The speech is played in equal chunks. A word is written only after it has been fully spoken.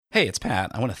Hey, it's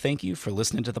Pat. I want to thank you for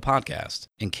listening to the podcast.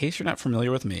 In case you're not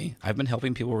familiar with me, I've been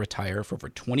helping people retire for over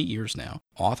 20 years now,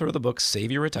 author of the book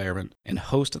Save Your Retirement and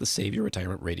host of the Save Your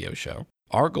Retirement radio show.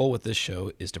 Our goal with this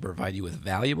show is to provide you with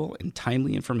valuable and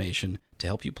timely information to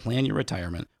help you plan your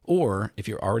retirement, or if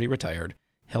you're already retired,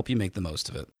 help you make the most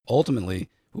of it. Ultimately,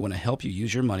 we want to help you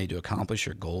use your money to accomplish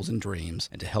your goals and dreams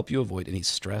and to help you avoid any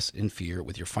stress and fear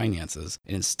with your finances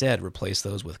and instead replace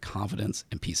those with confidence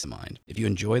and peace of mind. If you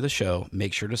enjoy the show,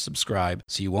 make sure to subscribe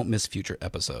so you won't miss future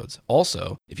episodes.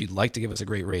 Also, if you'd like to give us a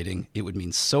great rating, it would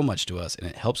mean so much to us and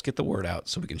it helps get the word out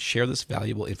so we can share this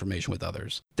valuable information with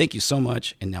others. Thank you so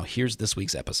much, and now here's this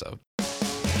week's episode.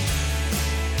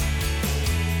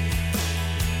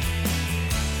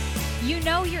 You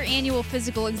know your annual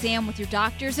physical exam with your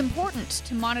doctor is important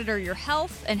to monitor your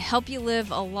health and help you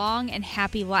live a long and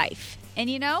happy life. And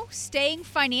you know, staying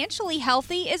financially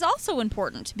healthy is also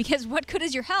important because what good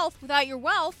is your health without your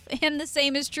wealth? And the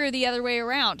same is true the other way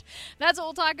around. That's what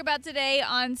we'll talk about today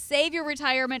on Save Your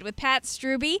Retirement with Pat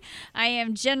Strube. I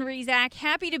am Jen Rezac,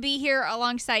 happy to be here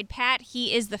alongside Pat.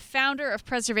 He is the founder of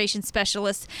Preservation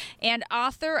Specialists and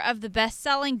author of the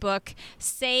best-selling book,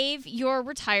 Save Your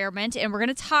Retirement. And we're going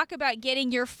to talk about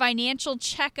getting your financial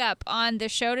checkup on the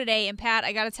show today. And Pat,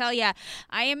 I got to tell you,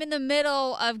 I am in the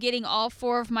middle of getting all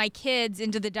four of my kids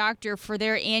into the doctor for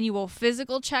their annual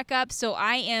physical checkup. So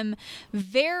I am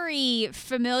very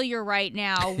familiar right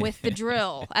now with the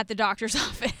drill at the doctor's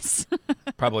office.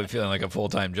 Probably feeling like a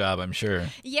full-time job, I'm sure.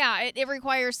 Yeah, it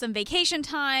requires some vacation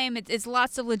time. It's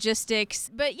lots of logistics.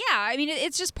 But yeah, I mean,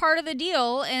 it's just part of the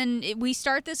deal. And we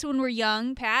start this when we're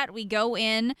young, Pat. We go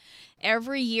in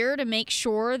every year to make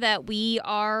sure that we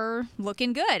are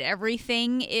looking good.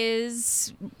 Everything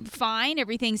is fine.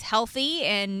 Everything's healthy.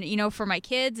 And, you know, for my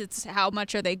kids, it's how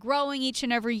much are they growing each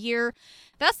and every year.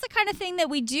 That's the kind of thing that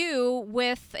we do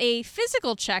with a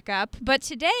physical checkup. But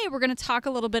today we're going to talk a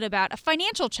little bit about a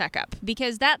financial checkup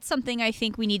because that's something I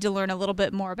think we need to learn a little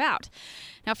bit more about.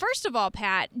 Now, first of all,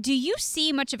 Pat, do you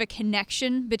see much of a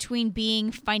connection between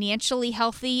being financially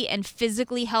healthy and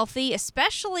physically healthy,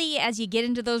 especially as you get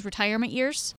into those retirement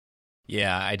years?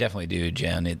 Yeah, I definitely do,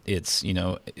 Jen. It's, you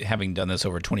know, having done this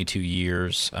over 22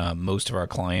 years, most of our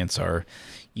clients are,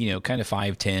 you know, kind of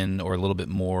 5, 10 or a little bit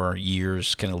more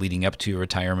years kind of leading up to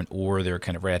retirement, or they're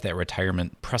kind of right at that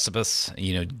retirement precipice,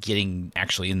 you know, getting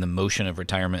actually in the motion of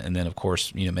retirement. And then, of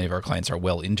course, you know, many of our clients are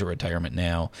well into retirement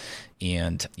now.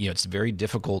 And, you know, it's very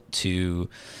difficult to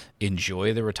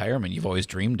enjoy the retirement you've always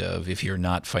dreamed of if you're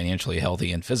not financially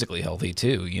healthy and physically healthy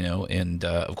too, you know. And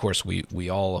of course, we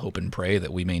all hope and pray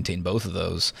that we maintain both of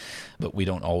those, but we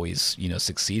don't always, you know,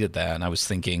 succeed at that. And I was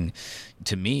thinking,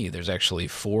 to me, there's actually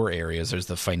 4 areas. There's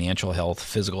the financial health,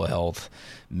 physical health,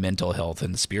 mental health,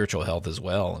 and spiritual health as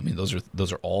well. I mean,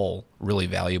 those are all really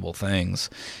valuable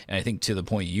things. And I think to the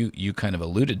point you kind of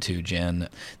alluded to, Jen,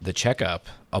 the checkup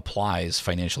applies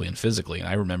financially and physically. And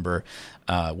I remember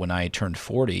when I turned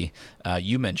 40,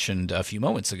 you mentioned a few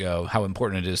moments ago how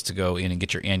important it is to go in and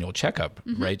get your annual checkup,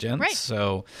 right, Jen? Right.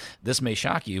 So this may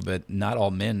shock you, but not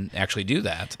all men actually do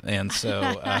that. And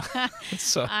so,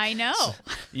 I know.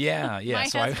 Yeah. My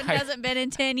So husband hasn't been in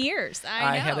 10 years.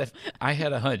 I know. I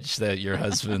had a hunch that your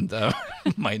husband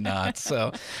might not.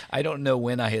 So I don't know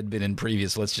when I had been in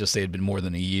previous, let's just say it had been more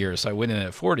than a year. So I went in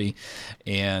at 40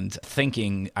 and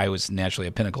thinking I was naturally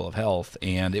a pinnacle of health,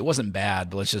 and it wasn't bad,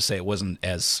 but let's just say it wasn't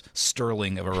as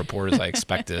sterling of a report as I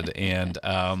expected. And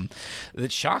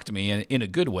it shocked me in a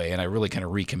good way, and I really kind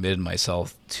of recommitted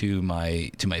myself to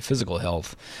my physical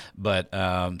health. But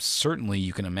certainly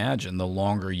you can imagine the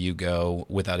longer you go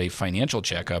without a financial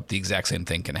checkup, the exact same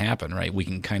thing can happen, right? We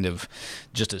can kind of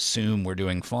just assume we're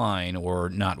doing fine or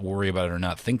not worry about it or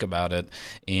not think about it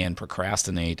and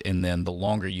procrastinate. And then the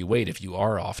longer you wait, if you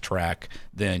are off track,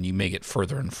 then you may get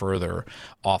further and further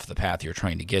off the path you're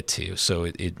trying to get to. So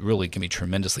it really can be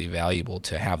tremendously valuable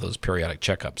to have those periodic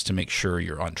checkups to make sure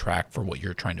you're on track for what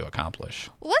you're trying to accomplish.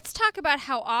 Well, let's talk about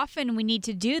how often we need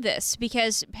to do this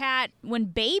because, Pat, when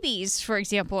babies, for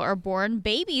example, are born,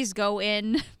 babies go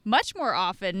in much more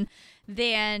often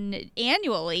than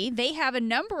annually. They have a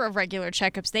number of regular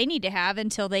checkups they need to have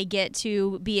until they get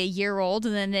to be a year old,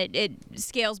 and then it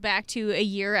scales back to a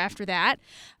year after that.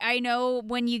 I know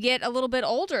when you get a little bit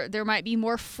older, there might be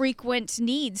more frequent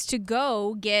needs to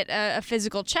go get a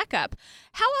physical checkup.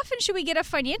 How often should we get a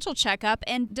financial checkup,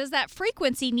 and does that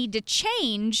frequency need to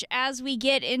change as we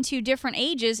get into different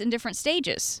ages and different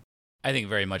stages? I think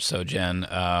very much so, Jen.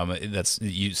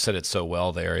 You said it so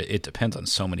well there. It depends on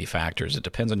so many factors. It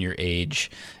depends on your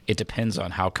age. It depends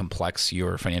on how complex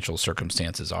your financial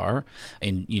circumstances are.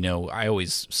 And, I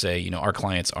always say, our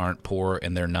clients aren't poor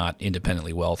and they're not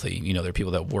independently wealthy. They're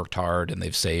people that have worked hard and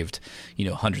they've saved,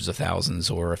 hundreds of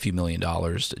thousands or a few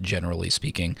 $1,000,000, generally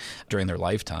speaking, during their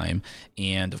lifetime.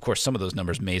 And of course, some of those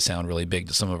numbers may sound really big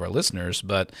to some of our listeners,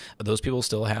 but those people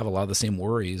still have a lot of the same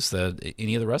worries that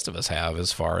any of the rest of us have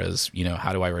as far as,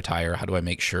 how do I retire? How do I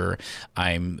make sure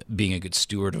I'm being a good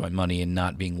steward of my money and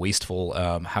not being wasteful?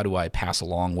 How do I pass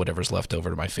along whatever's left over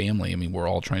to my family? I mean, we're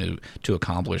all trying to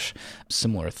accomplish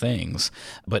similar things,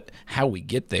 but how we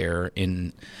get there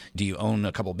do you own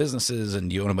a couple businesses and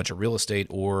do you own a bunch of real estate,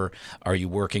 or are you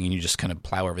working and you just kind of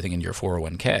plow everything into your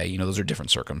 401k? Those are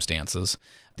different circumstances.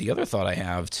 The other thought I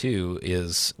have too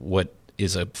is what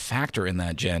is a factor in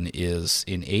that, Jen, is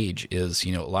in age is,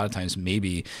 a lot of times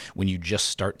maybe when you just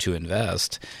start to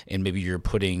invest and maybe you're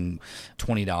putting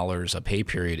 $20 a pay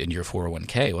period into your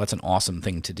 401k, well, that's an awesome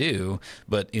thing to do.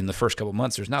 But in the first couple of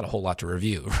months, there's not a whole lot to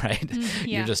review, right?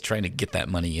 Yeah. You're just trying to get that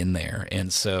money in there.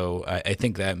 And so I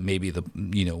think that maybe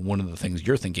one of the things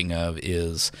you're thinking of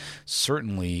is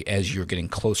certainly as you're getting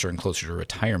closer and closer to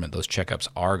retirement, those checkups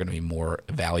are going to be more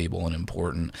valuable and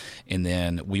important. And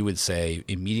then we would say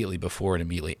immediately before and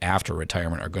immediately after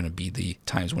retirement are going to be the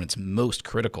times when it's most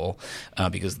critical,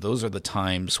 because those are the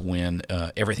times when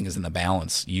everything is in the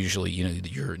balance. Usually,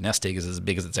 your nest egg is as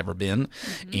big as it's ever been,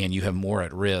 and you have more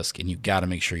at risk, and you've got to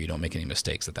make sure you don't make any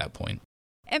mistakes at that point.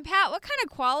 And Pat, what kind of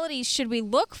qualities should we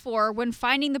look for when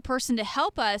finding the person to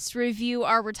help us review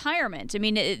our retirement? I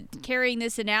mean, carrying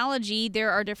this analogy,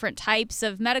 there are different types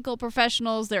of medical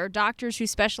professionals. There are doctors who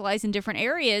specialize in different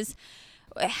areas.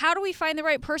 How do we find the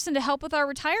right person to help with our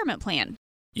retirement plan?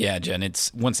 Yeah, Jen,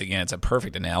 it's a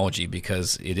perfect analogy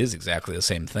because it is exactly the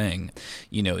same thing.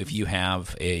 If you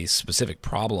have a specific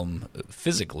problem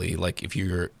physically, like if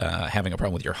you're having a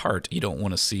problem with your heart, you don't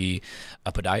want to see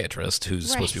a podiatrist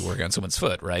who's supposed to be working on someone's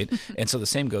foot, right? And so the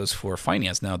same goes for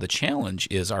finance. Now, the challenge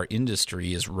is our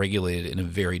industry is regulated in a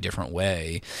very different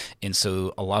way. And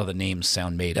so a lot of the names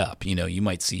sound made up. You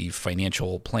might see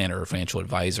financial planner, financial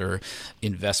advisor,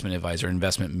 investment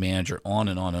manager, on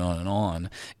and on and on and on.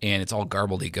 And it's all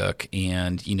garbled gobbledygook,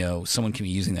 and someone can be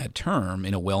using that term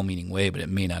in a well-meaning way, but it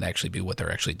may not actually be what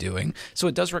they're actually doing. So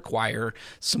it does require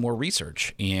some more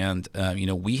research, and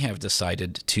we have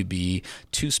decided to be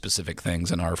two specific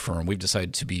things in our firm. We've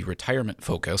decided to be retirement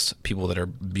focused, people that are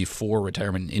before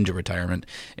retirement and into retirement,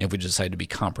 and we decided to be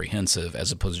comprehensive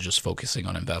as opposed to just focusing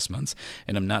on investments.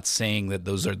 And I'm not saying that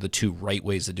those are the two right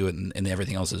ways to do it and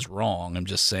everything else is wrong. I'm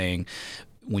just saying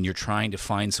when you're trying to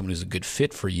find someone who's a good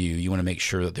fit for you, you want to make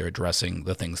sure that they're addressing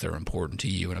the things that are important to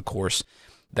you. And of course,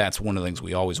 that's one of the things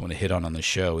we always want to hit on the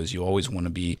show is you always want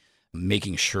to be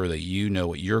making sure that you know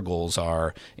what your goals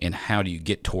are and how do you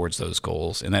get towards those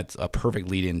goals. And that's a perfect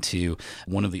lead into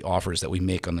one of the offers that we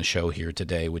make on the show here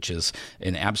today, which is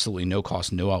an absolutely no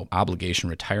cost, no obligation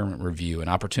retirement review, an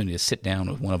opportunity to sit down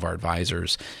with one of our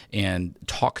advisors and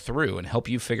talk through and help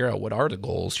you figure out what are the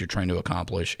goals you're trying to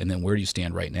accomplish, and then where do you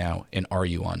stand right now, and are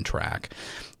you on track?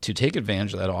 To take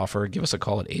advantage of that offer, give us a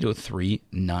call at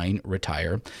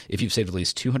 803-9-RETIRE. If you've saved at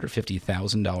least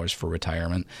 $250,000 for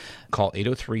retirement, call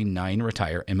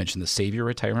 803-9-RETIRE and mention the Save Your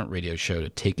Retirement Radio Show to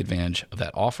take advantage of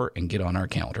that offer and get on our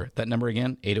calendar. That number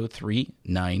again,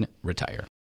 803-9-RETIRE.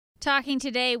 Talking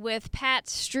today with Pat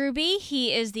Strube.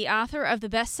 He is the author of the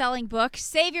best-selling book,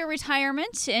 Save Your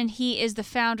Retirement, and he is the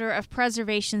founder of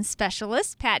Preservation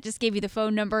Specialist. Pat just gave you the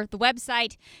phone number. The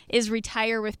website is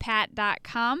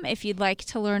retirewithpat.com if you'd like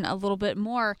to learn a little bit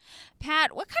more.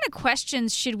 Pat, what kind of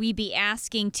questions should we be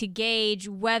asking to gauge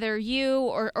whether you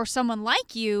or someone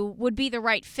like you would be the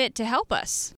right fit to help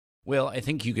us? Well, I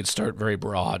think you could start very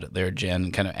broad there,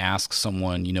 Jen, kind of ask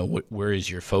someone, where is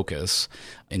your focus?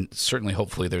 And certainly,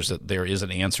 hopefully, there is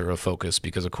an answer of focus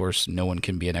because, of course, no one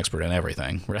can be an expert on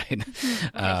everything, right?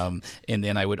 And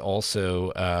then I would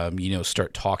also,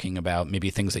 start talking about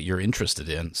maybe things that you're interested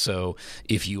in. So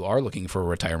if you are looking for a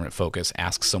retirement focus,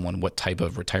 ask someone what type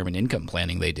of retirement income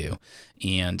planning they do.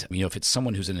 And, if it's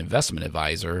someone who's an investment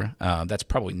advisor, that's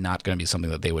probably not going to be something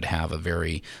that they would have a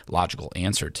very logical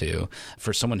answer to.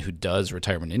 For someone who does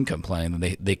retirement income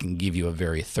planning, they can give you a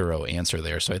very thorough answer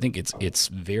there. So I think it's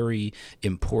very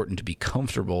important to be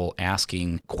comfortable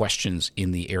asking questions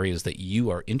in the areas that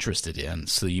you are interested in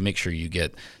so you make sure you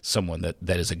get someone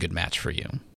that is a good match for you.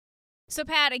 So,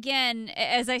 Pat, again,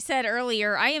 as I said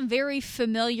earlier, I am very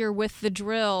familiar with the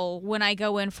drill when I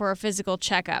go in for a physical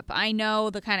checkup. I know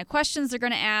the kind of questions they're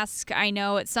going to ask. I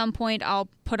know at some point I'll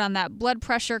put on that blood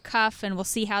pressure cuff and we'll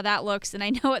see how that looks. And I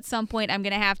know at some point I'm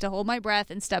going to have to hold my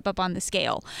breath and step up on the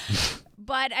scale.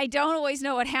 But I don't always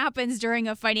know what happens during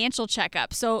a financial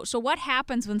checkup. So what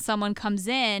happens when someone comes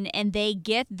in and they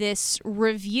get this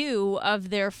review of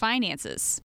their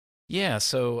finances? Yeah,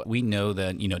 so we know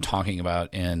that, talking about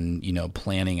and,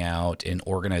 planning out and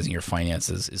organizing your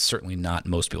finances is certainly not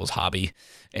most people's hobby.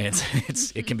 And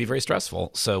it can be very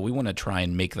stressful. So we want to try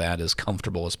and make that as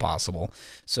comfortable as possible.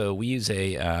 So we use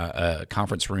a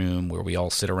conference room where we all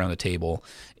sit around a table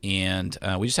and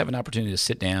we just have an opportunity to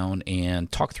sit down and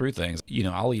talk through things.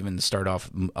 I'll even start off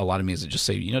a lot of meetings and just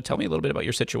say, tell me a little bit about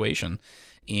your situation.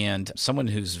 And someone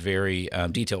who's very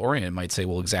detail-oriented might say,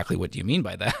 well, exactly what do you mean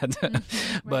by that? Right.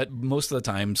 But most of the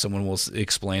time, someone will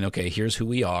explain, okay, here's who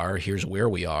we are, here's where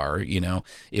we are.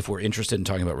 If we're interested in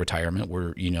talking about retirement,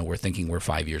 we're thinking we're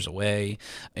 5 years away.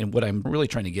 And what I'm really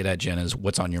trying to get at, Jen, is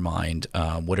what's on your mind?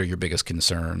 What are your biggest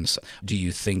concerns? Do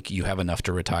you think you have enough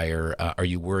to retire? Are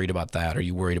you worried about that? Are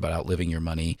you worried about outliving your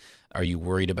money? Are you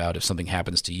worried about if something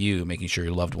happens to you, making sure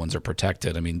your loved ones are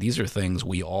protected? I mean, these are things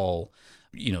we all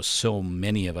so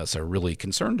many of us are really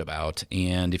concerned about.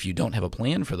 And if you don't have a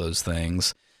plan for those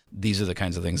things, these are the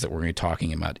kinds of things that we're going to be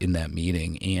talking about in that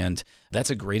meeting. And that's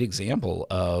a great example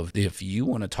of if you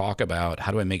want to talk about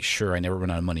how do I make sure I never run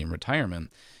out of money in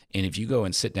retirement. And if you go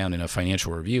and sit down in a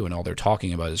financial review and all they're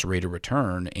talking about is rate of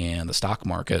return and the stock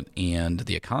market and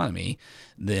the economy,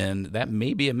 then that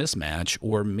may be a mismatch,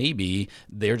 or maybe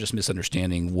they're just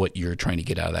misunderstanding what you're trying to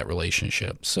get out of that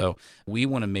relationship. So we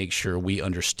want to make sure we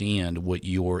understand what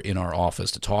you're in our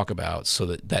office to talk about so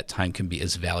that that time can be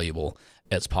as valuable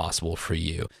as possible for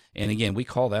you. And again, we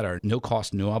call that our no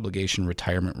cost, no obligation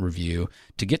retirement review.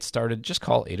 To get started, just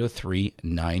call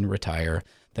 803-9-RETIRE.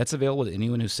 That's available to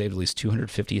anyone who's saved at least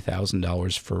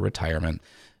 $250,000 for retirement.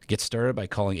 Get started by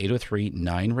calling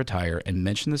 803-9-RETIRE and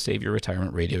mention the Save Your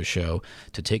Retirement radio show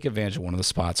to take advantage of one of the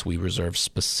spots we reserve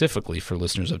specifically for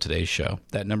listeners of today's show.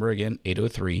 That number again,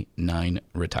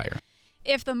 803-9-RETIRE.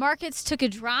 If the markets took a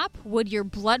drop, would your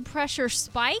blood pressure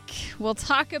spike? We'll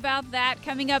talk about that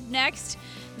coming up next.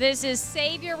 This is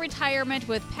Save Your Retirement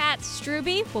with Pat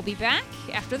Strube. We'll be back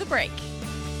after the break.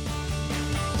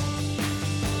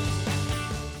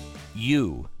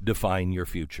 You define your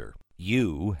future.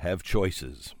 You have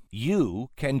choices.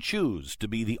 You can choose to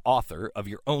be the author of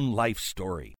your own life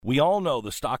story. We all know the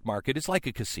stock market is like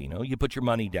a casino. You put your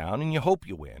money down and you hope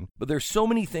you win. But there's so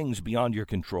many things beyond your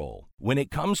control. When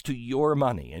it comes to your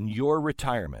money and your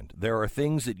retirement, there are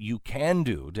things that you can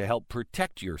do to help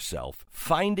protect yourself.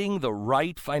 Finding the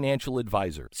right financial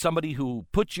advisor, somebody who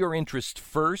puts your interests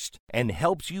first and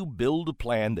helps you build a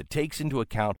plan that takes into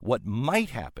account what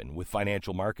might happen with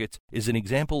financial markets, is an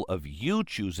example of you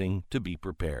choosing to be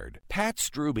prepared. Pat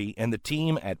Strube and the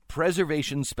team at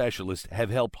Preservation Specialist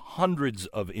have helped hundreds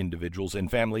of individuals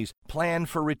and families plan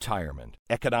for retirement.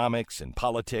 Economics and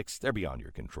politics, they're beyond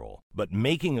your control. But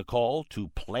making a call to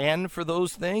plan for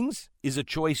those things is a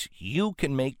choice you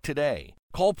can make today.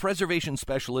 Call Preservation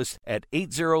Specialist at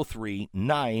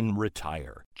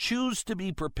 803-9-RETIRE. Choose to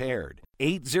be prepared.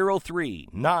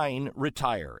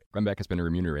 803-9-RETIRE. Glenn Beck has been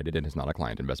remunerated and is not a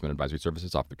client. Investment advisory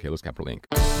services offered through Kalos Capital Inc.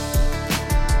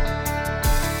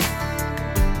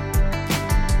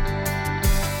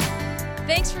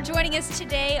 Thanks for joining us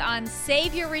today on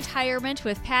Save Your Retirement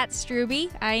with Pat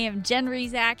Strube. I am Jen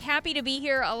Rezac, happy to be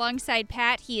here alongside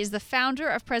Pat. He is the founder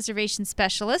of Preservation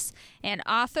Specialists and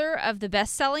author of the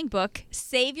best-selling book,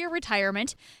 Save Your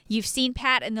Retirement. You've seen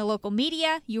Pat in the local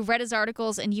media. You've read his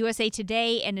articles in USA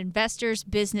Today and Investors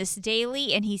Business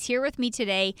Daily, and he's here with me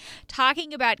today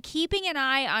talking about keeping an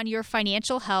eye on your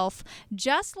financial health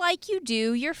just like you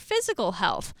do your physical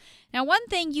health. Now, one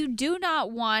thing, you do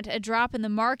not want a drop in the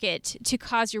market to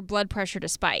cause your blood pressure to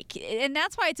spike. And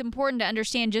that's why it's important to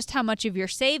understand just how much of your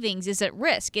savings is at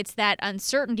risk. It's that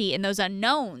uncertainty and those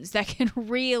unknowns that can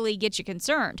really get you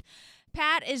concerned.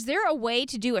 Pat, is there a way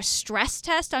to do a stress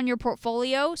test on your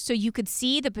portfolio so you could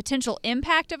see the potential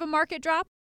impact of a market drop?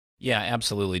 Yeah,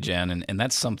 absolutely, Jen. And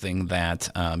that's something that,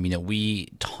 we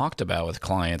talked about with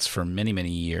clients for many,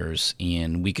 many years,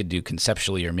 and we could do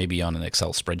conceptually or maybe on an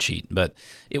Excel spreadsheet, but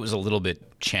it was a little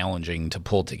bit challenging to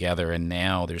pull together. And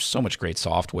now there's so much great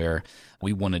software.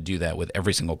 We want to do that with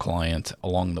every single client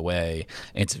along the way.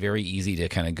 It's very easy to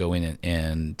kind of go in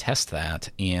and test that.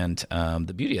 And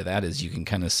the beauty of that is you can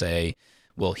kind of say,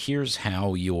 well, here's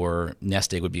how your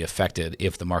nest egg would be affected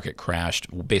if the market crashed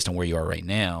based on where you are right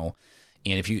now.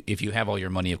 And if you have all your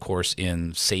money, of course,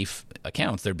 in safe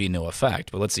accounts, there'd be no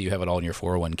effect. But let's say you have it all in your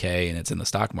 401k and it's in the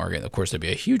stock market, of course, there'd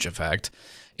be a huge effect.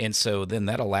 And so then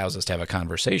that allows us to have a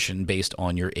conversation based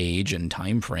on your age and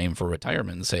time frame for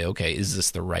retirement and say, okay, is this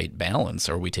the right balance?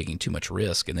 Or are we taking too much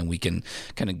risk? And then we can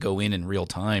kind of go in real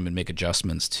time and make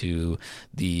adjustments to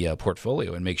the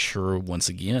portfolio and make sure, once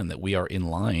again, that we are in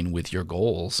line with your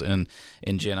goals. And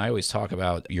Jen, I always talk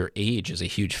about your age is a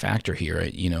huge factor here.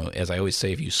 You know, as I always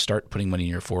say, if you start putting money in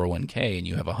your 401k and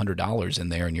you have $100 in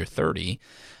there and you're 30,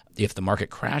 if the market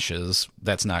crashes,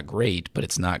 that's not great, but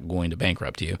it's not going to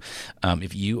bankrupt you.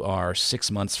 If you are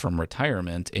 6 months from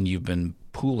retirement and you've been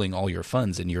pooling all your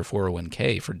funds in your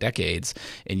 401k for decades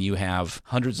and you have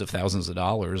hundreds of thousands of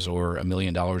dollars or $1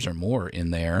 million or more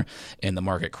in there and the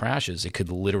market crashes, it could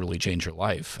literally change your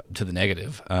life to the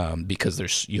negative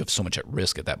because you have so much at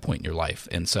risk at that point in your life.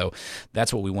 And so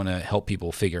that's what we want to help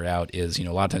people figure out is, you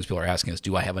know, a lot of times people are asking us,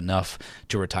 do I have enough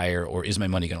to retire or is my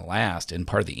money going to last? And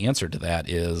part of the answer to that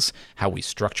is how we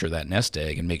structure that nest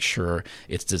egg and make sure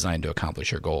it's designed to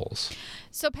accomplish your goals.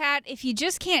 So, Pat, if you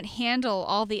just can't handle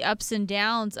all the ups and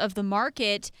downs of the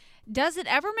market, does it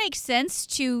ever make sense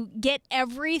to get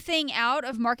everything out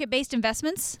of market-based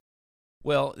investments?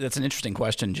 Well, that's an interesting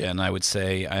question, Jen. I would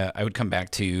say I would come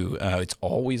back to it's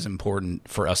always important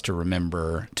for us to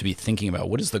remember to be thinking about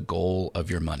what is the goal of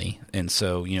your money. And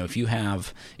so, you know, if you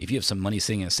have some money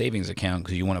sitting in a savings account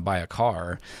because you want to buy a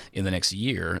car in the next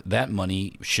year, that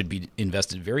money should be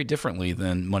invested very differently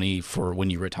than money for when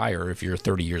you retire if you're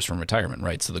 30 years from retirement,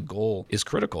 right? So the goal is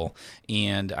critical.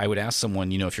 And I would ask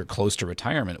someone, you know, if you're close to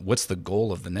retirement, what's the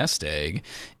goal of the nest egg?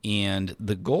 And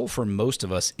the goal for most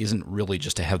of us isn't really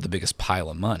just to have the biggest pile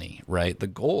of money, right? The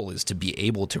goal is to be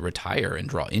able to retire and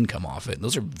draw income off it. And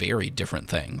those are very different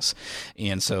things.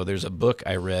 And so there's a book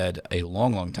I read a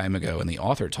long, long time ago, and the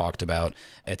author talked about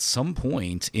at some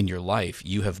point in your life,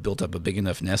 you have built up a big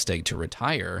enough nest egg to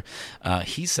retire.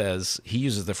 He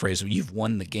uses the phrase, you've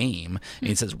won the game. And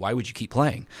he says, why would you keep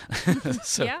playing?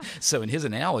 So in his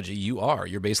analogy,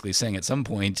 you're basically saying at some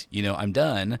point, you know, I'm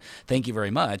done. Thank you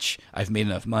very much. I've made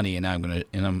enough money and I'm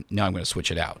going to switch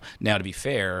it out. Now, to be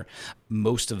fair,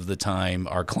 most of the time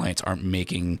our clients aren't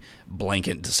making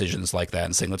blanket decisions like that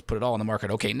and saying, let's put it all on the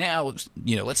market. Okay, now,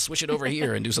 you know, let's switch it over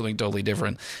here and do something totally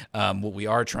different. What we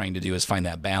are trying to do is find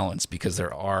that balance because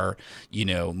there are, you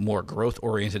know, more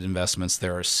growth-oriented investments.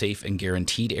 There are safe and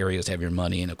guaranteed areas to have your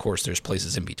money. And of course, there's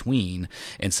places in between.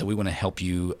 And so we want to help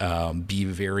you be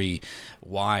very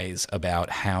wise about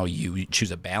how you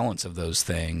choose a balance of those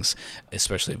things,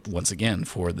 especially, once again,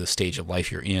 for the stage of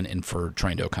life you're in and for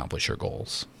trying to accomplish your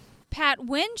goals. Pat,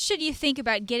 when should you think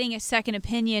about getting a second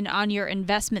opinion on your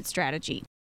investment strategy?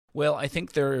 Well, I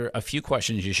think there are a few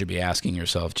questions you should be asking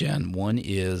yourself, Jen. One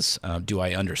is, do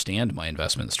I understand my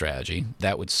investment strategy?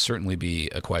 That would certainly be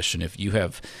a question. If you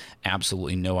have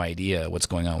absolutely no idea what's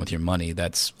going on with your money,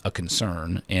 that's a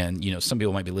concern. And, you know, some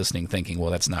people might be listening thinking, well,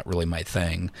 that's not really my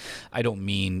thing. I don't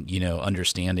mean, you know,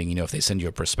 understanding, you know, if they send you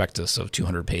a prospectus of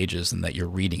 200 pages and that you're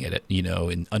reading it, you know,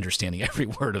 and understanding every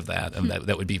word of that, and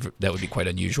that would be quite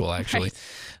unusual, actually. Right.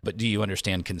 But do you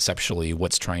understand conceptually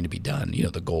what's trying to be done, you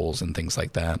know, the goals and things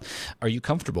like that? Are you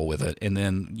comfortable with it? And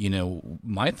then, you know,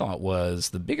 my thought was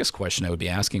the biggest question I would be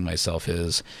asking myself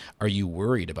is, are you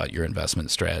worried about your investment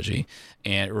strategy?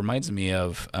 And it reminds me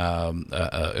of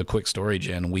a quick story,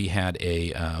 Jen. We had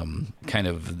a kind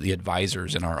of the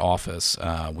advisors in our office.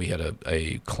 We had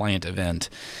a client event,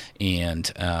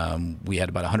 and we had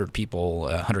about 100 people,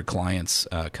 100 clients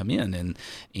come in,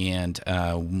 and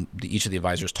each of the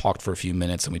advisors talked for a few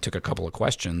minutes, and we took a couple of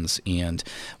questions. And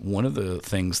one of the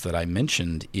things that I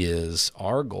mentioned is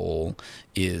our goal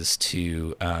is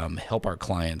to help our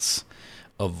clients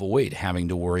avoid having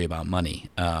to worry about money.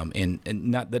 And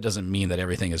not, that doesn't mean that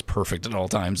everything is perfect at all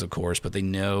times, of course, but they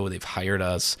know they've hired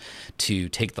us to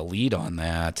take the lead on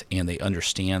that, and they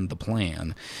understand the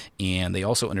plan. And they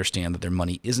also understand that their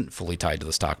money isn't fully tied to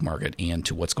the stock market and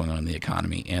to what's going on in the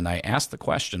economy. And I asked the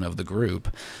question of the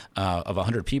group of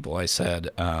 100 people. I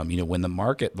said, when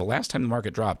the last time the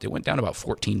market dropped, it went down about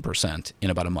 14% in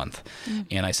about a month. Mm.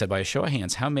 And I said, by a show of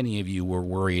hands, how many of you were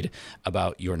worried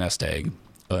about your nest egg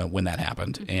when that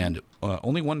happened? And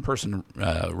only one person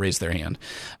raised their hand.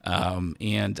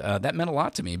 And that meant a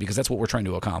lot to me, because that's what we're trying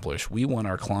to accomplish. We want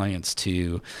our clients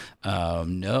to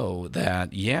know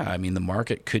that, the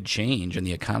market could change and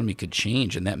the economy could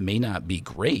change, and that may not be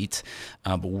great,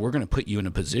 but we're going to put you in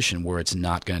a position where it's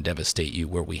not going to devastate you,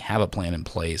 where we have a plan in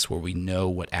place, where we know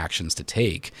what actions to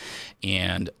take.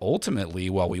 And ultimately,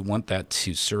 while we want that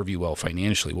to serve you well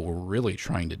financially, what we're really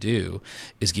trying to do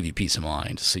is give you peace of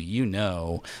mind. So you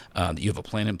know know that you have a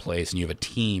plan in place and you have a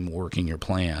team working your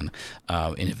plan.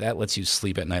 And if that lets you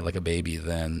sleep at night like a baby,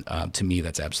 then to me,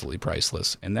 that's absolutely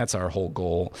priceless. And that's our whole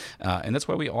goal. And that's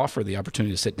why we offer the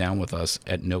opportunity to sit down with us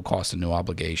at no cost and no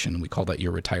obligation. We call that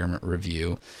your retirement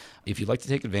review. If you'd like to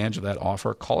take advantage of that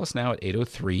offer, call us now at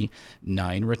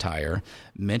 803-9RETIRE.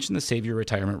 Mention the Save Your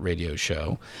Retirement radio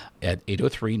show at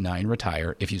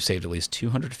 803-9RETIRE if you've saved at least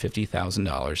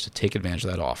 $250,000 to take advantage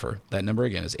of that offer. That number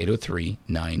again is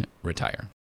 803-9RETIRE.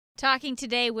 Talking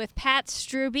today with Pat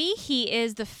Strube. He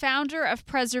is the founder of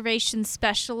Preservation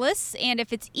Specialists. And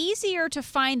if it's easier to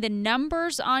find the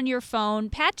numbers on your phone,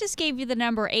 Pat just gave you the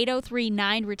number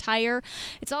 803-9RETIRE.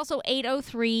 It's also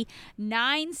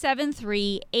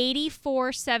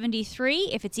 803-973-8473.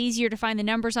 If it's easier to find the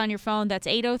numbers on your phone, that's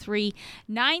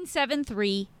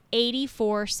 803-973-8473.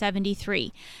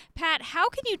 8473. Pat, how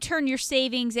can you turn your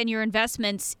savings and your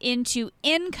investments into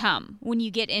income when you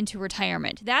get into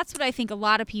retirement? That's what I think a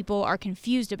lot of people are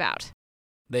confused about.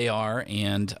 They are,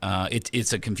 and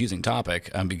it's a confusing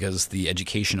topic because the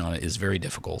education on it is very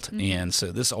difficult. Mm-hmm. And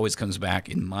so this always comes back,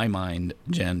 in my mind,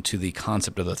 Jen, to the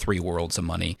concept of the three worlds of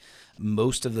money.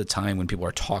 Most of the time when people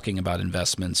are talking about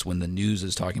investments, when the news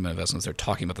is talking about investments, they're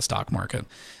talking about the stock market.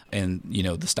 And,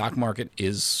 the stock market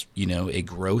is, a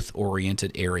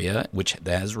growth-oriented area, which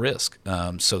has risk.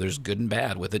 So there's good and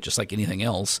bad with it, just like anything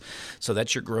else. So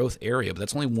that's your growth area, but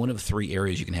that's only one of three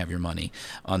areas you can have your money.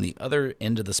 On the other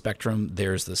end of the spectrum,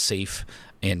 there's the safe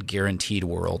and guaranteed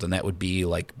world, and that would be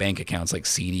like bank accounts like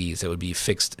CDs. It would be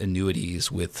fixed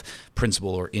annuities with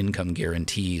principal or income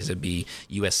guarantees. It'd be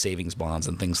U.S. savings bonds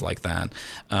and things like that.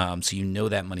 So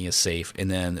that money is safe.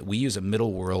 And then we use a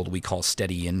middle world we call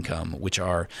steady income,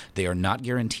 they are not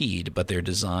guaranteed, but they're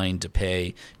designed to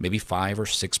pay maybe 5 or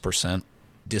 6%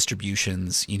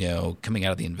 distributions, coming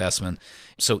out of the investment.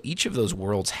 So each of those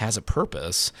worlds has a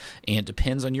purpose, and it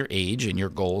depends on your age and your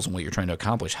goals and what you're trying to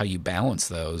accomplish, how you balance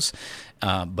those.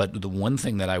 But the one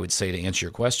thing that I would say to answer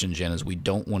your question, Jen, is we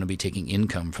don't want to be taking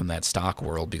income from that stock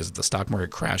world, because if the stock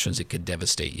market crashes, it could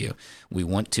devastate you. We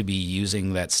want to be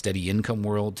using that steady income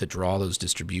world to draw those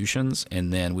distributions,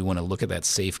 and then we want to look at that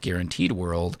safe guaranteed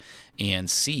world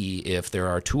and see if there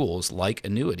are tools like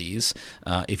annuities.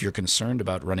 If you're concerned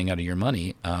about running out of your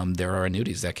money, there are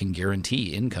annuities that can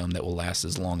guarantee income that will last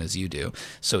as long as you do.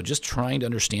 So just trying to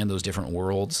understand those different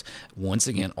worlds, once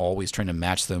again, always trying to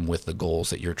match them with the goals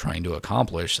that you're trying to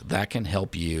accomplish, that can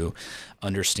help you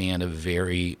understand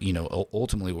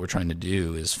ultimately what we're trying to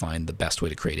do is find the best way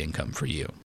to create income for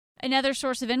you. Another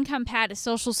source of income, Pat, is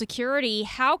Social Security.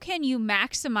 How can you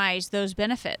maximize those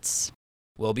benefits?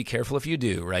 Well, be careful if you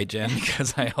do, right, Jen?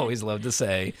 Because I always love to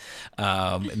say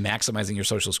maximizing your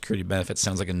Social Security benefits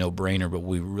sounds like a no-brainer, but what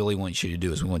we really want you to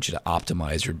do is we want you to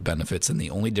optimize your benefits. And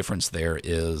the only difference there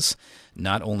is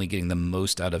not only getting the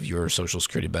most out of your Social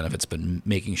Security benefits, but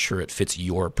making sure it fits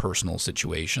your personal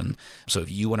situation. So if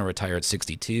you want to retire at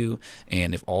 62,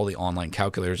 and if all the online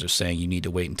calculators are saying you need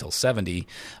to wait until 70,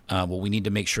 we need to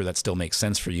make sure that still makes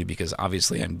sense for you, because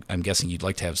obviously I'm guessing you'd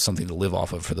like to have something to live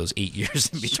off of for those 8 years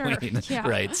in between, sure, yeah.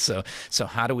 Right? So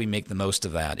how do we make the most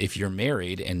of that? If you're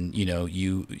married and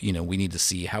we need to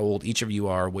see how old each of you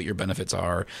are, what your benefits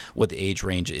are, what the age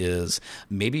range is.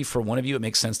 Maybe for one of you it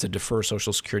makes sense to defer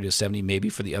Social Security to 70. Maybe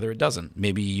for the other it doesn't.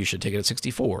 Maybe you should take it at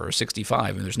 64 or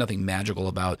 65. And there's nothing magical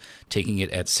about taking it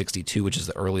at 62, which is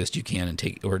the earliest you can,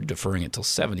 or deferring it till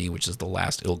 70, which is the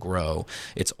last it'll grow.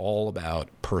 It's all about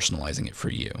personalizing it for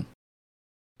you.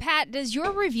 Pat, does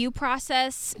your review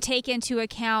process take into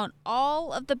account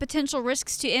all of the potential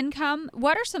risks to income?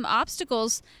 What are some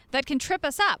obstacles that can trip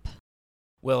us up?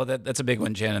 Well, that's a big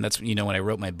one, Jen, and that's, when I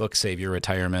wrote my book, Save Your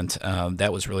Retirement,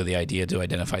 that was really the idea, to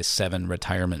identify 7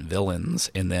 retirement villains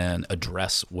and then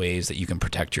address ways that you can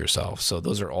protect yourself. So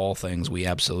those are all things we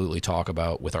absolutely talk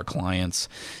about with our clients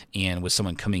and with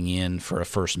someone coming in for a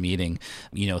first meeting.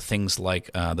 Things like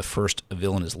the first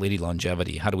villain is Lady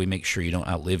Longevity. How do we make sure you don't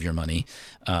outlive your money?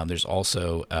 There's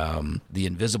also the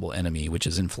invisible enemy, which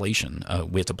is inflation.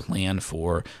 We have to plan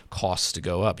for costs to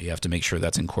go up. You have to make sure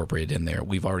that's incorporated in there.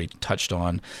 We've already touched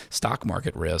on stock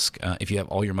market risk. If you have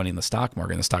all your money in the stock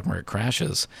market and the stock market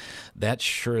crashes, that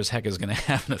sure as heck is going to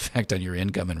have an effect on your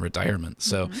income in retirement.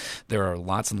 So there are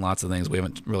lots and lots of things. We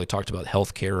haven't really talked about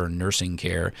healthcare or nursing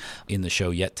care in the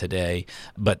show yet today,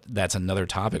 but that's another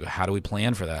topic. How do we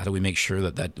plan for that? How do we make sure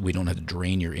that we don't have to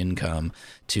drain your income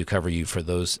to cover you for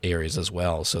those areas as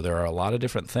well? So there are a lot of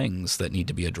different things that need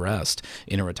to be addressed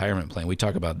in a retirement plan. We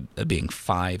talk about being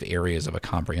 5 areas of a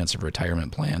comprehensive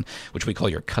retirement plan, which we call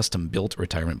your custom-built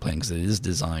retirement plan because it is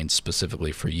designed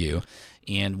specifically for you.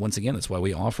 And once again, that's why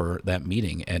we offer that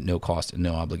meeting at no cost and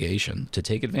no obligation. To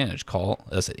take advantage, call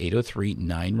us at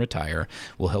 803-9-RETIRE.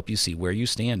 We'll help you see where you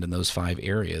stand in those 5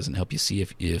 areas and help you see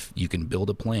if you can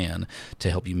build a plan to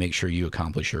help you make sure you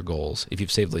accomplish your goals. If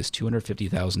you've saved at least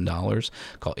 $250,000,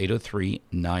 call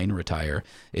 803-9-RETIRE.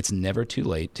 It's never too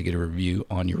late to get a review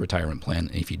on your retirement plan.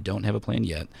 And if you don't have a plan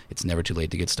yet, it's never too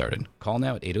late to get started. Call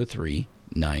now at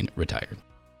 803-9-RETIRE.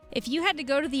 If you had to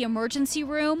go to the emergency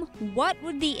room, what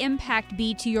would the impact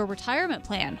be to your retirement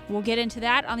plan? We'll get into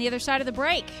that on the other side of the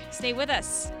break. Stay with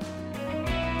us.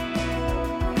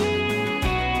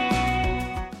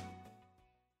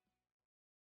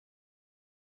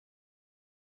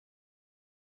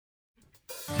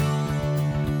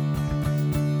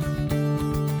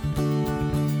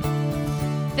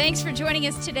 Thanks for joining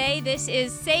us today. This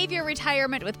is Save Your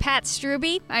Retirement with Pat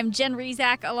Strube. I'm Jen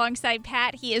Rezac alongside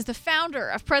Pat. He is the founder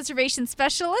of Preservation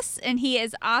Specialists, and he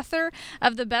is author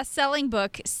of the best-selling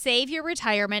book, Save Your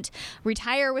Retirement.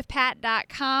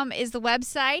 RetireWithPat.com is the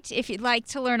website if you'd like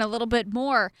to learn a little bit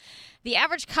more. The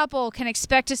average couple can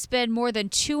expect to spend more than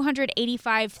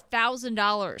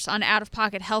 $285,000 on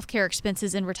out-of-pocket healthcare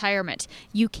expenses in retirement.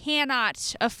 You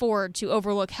cannot afford to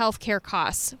overlook healthcare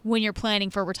costs when you're planning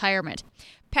for retirement.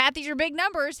 Pat, these are big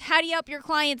numbers. How do you help your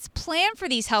clients plan for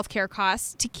these healthcare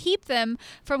costs to keep them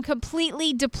from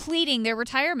completely depleting their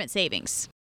retirement savings?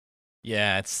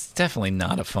 Yeah, it's definitely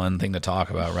not a fun thing to talk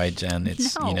about, right, Jen?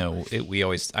 It's No. I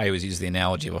always use the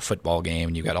analogy of a football game,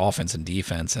 and you've got offense and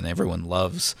defense, and everyone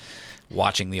loves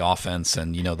watching the offense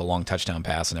and, the long touchdown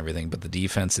pass and everything, but the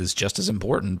defense is just as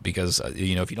important because,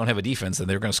 if you don't have a defense, then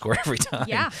they're going to score every time.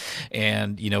 Yeah.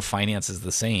 And, finance is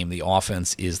the same. The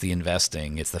offense is the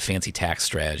investing. It's the fancy tax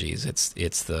strategies.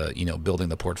 It's the, building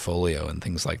the portfolio and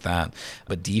things like that.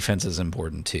 But defense is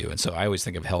important too. And so I always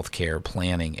think of healthcare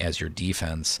planning as your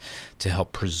defense to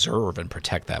help preserve and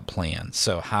protect that plan.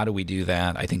 So how do we do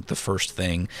that? I think the first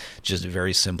thing, just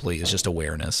very simply, is just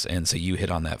awareness. And so you hit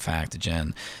on that fact,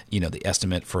 Jen. The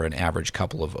estimate for an average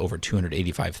couple of over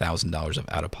 $285,000 of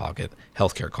out-of-pocket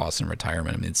healthcare costs in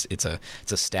retirement. I mean, it's a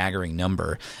staggering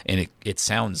number, and it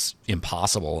sounds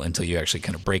impossible until you actually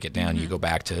kind of break it down. You go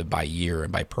back to by year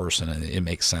and by person, and it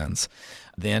makes sense.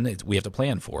 Then we have to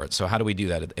plan for it. So how do we do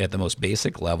that? At the most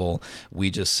basic level,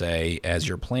 we just say, as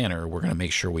your planner, we're going to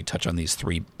make sure we touch on these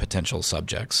 3 potential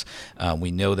subjects. We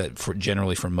know that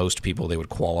generally for most people, they would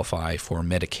qualify for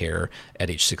Medicare at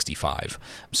age 65.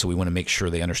 So we want to make sure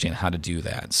they understand how to do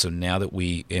that. So now that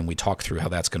we talk through how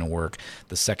that's going to work,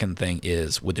 the second thing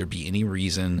is, would there be any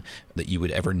reason that you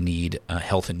would ever need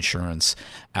health insurance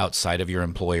outside of your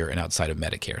employer and outside of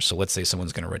Medicare? So let's say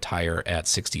someone's going to retire at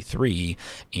 63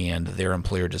 and their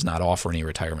employer does not offer any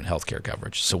retirement health care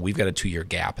coverage. So we've got a 2-year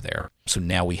gap there. So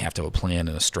now we have to have a plan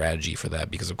and a strategy for that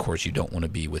because, of course, you don't want to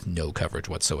be with no coverage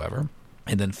whatsoever.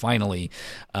 And then finally,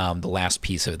 the last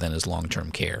piece of it then is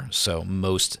long-term care. So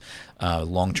most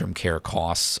long-term care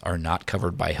costs are not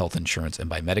covered by health insurance and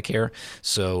by Medicare.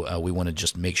 So we want to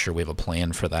just make sure we have a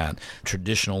plan for that.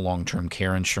 Traditional long-term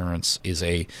care insurance is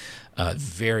a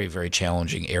very, very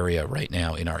challenging area right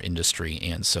now in our industry.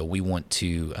 And so we want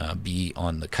to be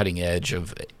on the cutting edge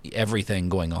of everything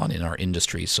going on in our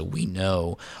industry so we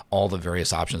know all the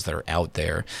various options that are out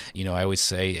there. I always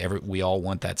say we all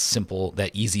want that simple,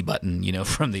 that easy button,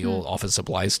 from the old office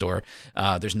supply store.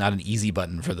 There's not an easy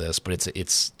button for this, but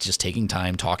it's just taking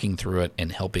time, talking through it,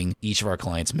 and helping each of our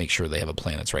clients make sure they have a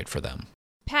plan that's right for them.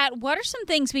 Pat, what are some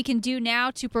things we can do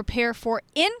now to prepare for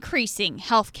increasing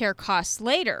healthcare costs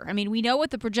later? I mean, we know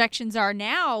what the projections are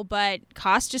now, but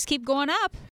costs just keep going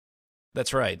up.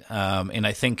 That's right. And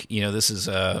I think, this is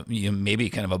maybe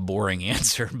kind of a boring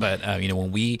answer, but,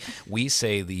 when we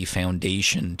say the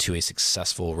foundation to a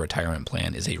successful retirement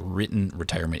plan is a written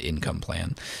retirement income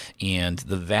plan. And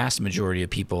the vast majority of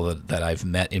people that I've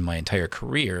met in my entire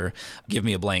career give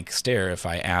me a blank stare if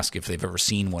I ask if they've ever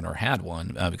seen one or had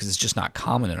one, because it's just not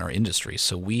common in our industry.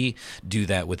 So we do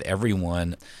that with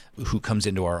everyone who comes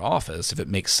into our office if it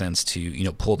makes sense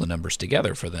to pull the numbers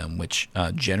together for them, which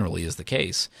generally is the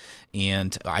case.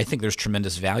 And I think there's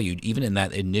tremendous value even in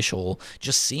that initial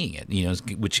just seeing it,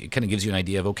 which kind of gives you an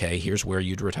idea of, okay, here's where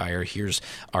you'd retire, here's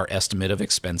our estimate of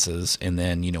expenses, and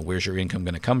then where's your income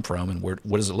going to come from, and what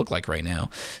does it look like right now?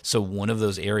 So one of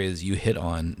those areas you hit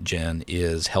on, Jen,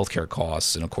 is healthcare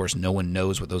costs, and of course no one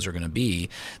knows what those are going to be.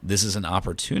 This is an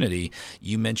opportunity.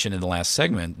 You mentioned in the last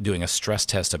segment doing a stress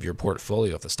test of your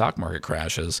portfolio if the stock stock market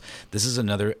crashes, this is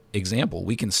another example.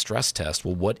 We can stress test,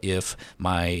 well, what if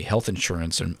my health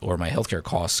insurance or my healthcare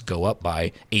costs go up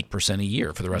by 8% a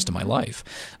year for the rest of my life?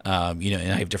 And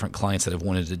I have different clients that have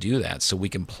wanted to do that. So we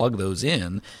can plug those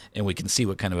in and we can see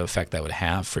what kind of effect that would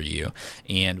have for you.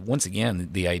 And once again,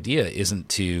 the idea isn't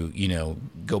to,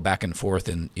 go back and forth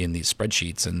in these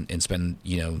spreadsheets and spend,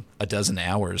 a dozen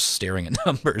hours staring at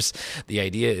numbers. The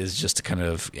idea is just to kind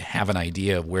of have an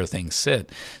idea of where things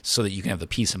sit so that you can have the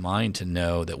peace of mind to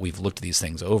know that we've looked these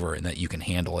things over and that you can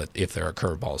handle it if there are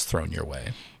curveballs thrown your way.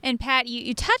 And Pat,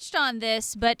 you touched on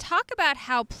this, but talk about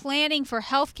how planning for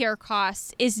healthcare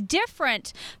costs is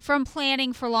different from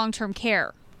planning for long-term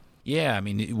care. Yeah, I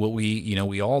mean, what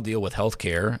we all deal with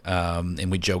healthcare,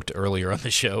 and we joked earlier on the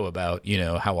show about,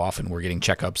 how often we're getting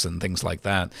checkups and things like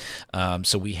that.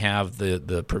 So we have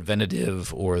the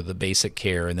preventative or the basic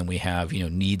care, and then we have,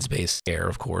 needs-based care,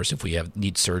 of course, if we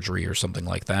need surgery or something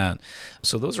like that.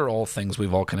 So those are all things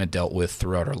we've all kind of dealt with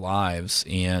throughout our lives.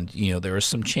 And, there is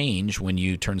some change when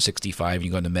you turn 65, you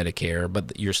go into Medicare,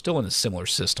 but you're still in a similar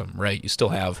system, right? You still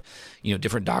have,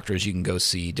 different doctors you can go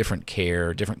see, different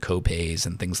care, different co-pays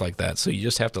and things like that. So you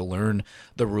just have to learn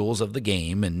the rules of the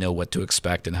game and know what to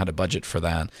expect and how to budget for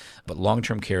that. But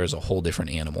long-term care is a whole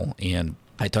different animal. And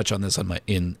I touch on this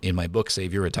in my book,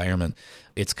 Save Your Retirement.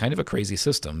 It's kind of a crazy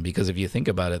system because if you think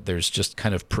about it, there's just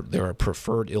kind of there are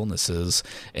preferred illnesses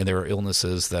and there are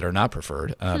illnesses that are not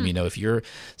preferred. If you're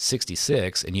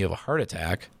 66 and you have a heart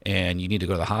attack and you need to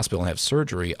go to the hospital and have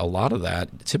surgery, a lot of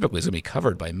that typically is going to be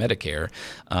covered by Medicare.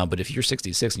 But if you're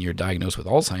 66 and you're diagnosed with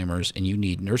Alzheimer's and you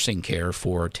need nursing care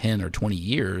for 10 or 20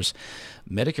 years,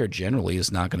 Medicare generally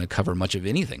is not going to cover much of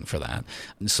anything for that.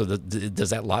 So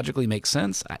does that logically make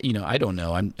sense? I don't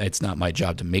know. It's not my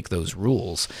job to make those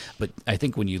rules, but I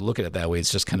think when you look at it that way,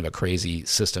 it's just kind of a crazy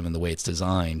system in the way it's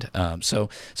designed. So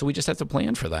we just have to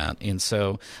plan for that. And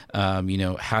so,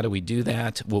 how do we do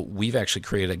that? Well, we've actually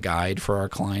created a guide for our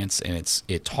clients, and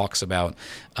it talks about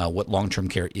what long-term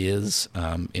care is,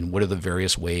 and what are the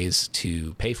various ways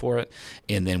to pay for it,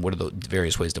 and then what are the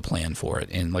various ways to plan for it.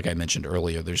 And like I mentioned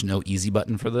earlier, there's no easy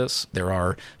button for this. There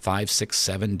are 5, 6,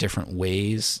 7 different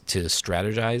ways to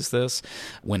strategize this.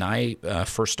 When I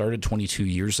first started 22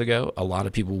 years ago, a lot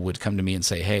of people would come to me and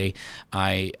say, hey,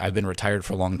 I've been retired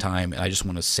for a long time and I just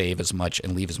want to save as much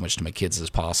and leave as much to my kids as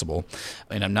possible.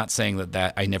 And I'm not saying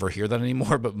that I never hear that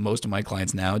anymore, but most of my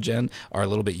clients now, Jen, are a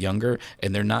little bit younger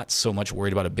and they're not so much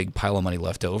worried about a big pile of money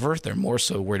left over. They're more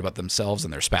so worried about themselves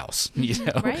and their spouse.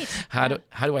 Right. How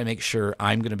do I make sure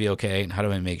I'm going to be okay, and how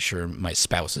do I make sure my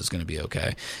spouse is going to be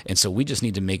okay? And so we just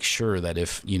need to make sure that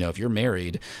if you're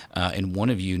married and one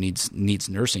of you needs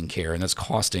nursing care and that's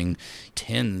costing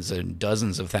tens and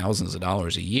dozens of thousands of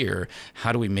dollars a year,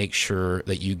 how do we make sure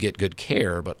that you get good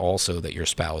care, but also that your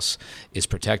spouse is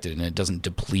protected and it doesn't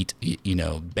deplete,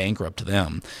 bankrupt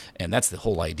them? And that's the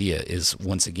whole idea, is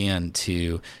once again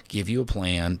to give you a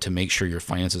plan to make sure your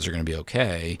finances are going to be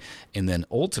okay. And then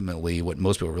ultimately what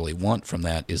most people really want from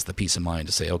that is the peace of mind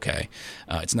to say, okay,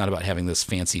 it's not about having this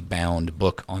fancy bound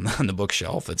book on the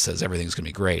bookshelf that says everything's going to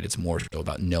be great. It's more so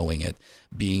about knowing it,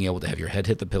 being able to have your head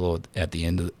hit the pillow at the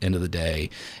end of the day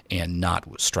and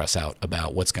not stress out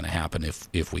about what's going to happen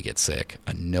if we get sick,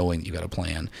 and knowing that you've got a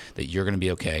plan that you're going to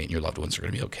be okay and your loved ones are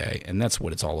going to be okay. And that's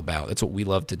what it's all about. That's what we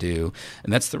love to do.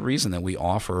 And that's the reason that we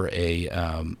offer a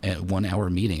 1-hour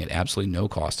meeting at absolutely no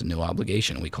cost and no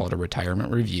obligation. We call it a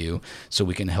retirement review, so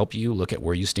we can help you look at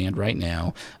where you stand right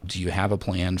now. Do you have a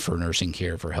plan for nursing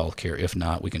care, for health care? If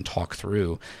not, we can talk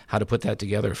through how to put that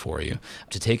together for you.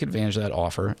 To take advantage of that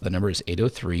offer, the number is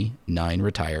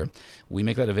 803-9-RETIRE. We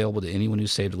make that available to anyone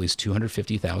who's saved at least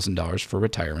 $250,000 for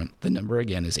retirement. The number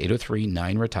again is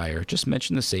 803-9-RETIRE. Just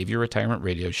mention the Save Your Retirement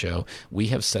radio show. We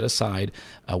have set aside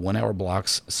 1-hour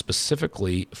blocks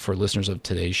specifically for listeners of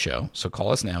today's show. So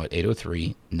call us now at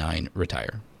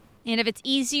 803-9-RETIRE. And if it's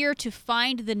easier to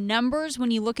find the numbers when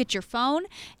you look at your phone,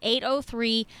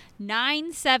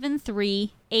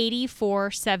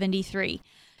 803-973-8473.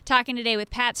 Talking today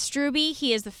with Pat Strube.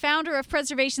 He is the founder of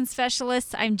Preservation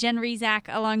Specialists. I'm Jen Rezac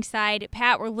alongside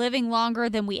Pat. We're living longer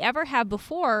than we ever have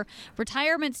before.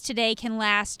 Retirements today can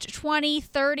last 20,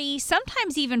 30,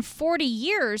 sometimes even 40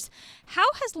 years.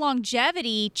 How has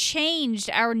longevity changed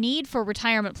our need for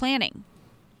retirement planning?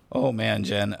 Oh, man,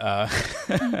 Jen. How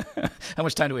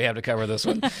much time do we have to cover this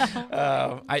one?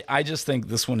 I just think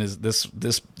this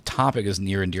topic is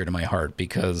near and dear to my heart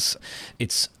because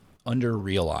it's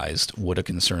under-realized what a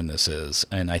concern this is.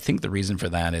 And I think the reason for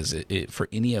that is for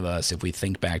any of us, if we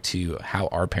think back to how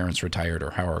our parents retired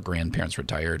or how our grandparents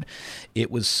retired,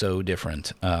 it was so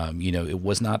different. It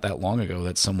was not that long ago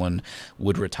that someone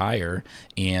would retire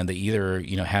and they either,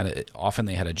 often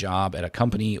they had a job at a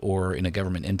company or in a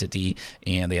government entity,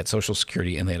 and they had Social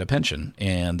Security and they had a pension,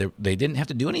 and they didn't have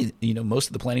to do any, most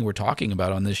of the planning we're talking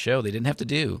about on this show, they didn't have to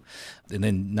do. And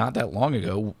then not that long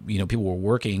ago, people were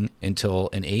working until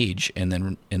an age and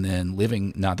then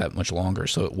living not that much longer,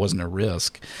 so it wasn't a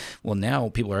risk. Well, now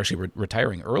people are actually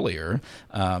retiring earlier,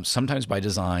 sometimes by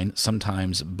design,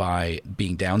 sometimes by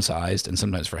being downsized, and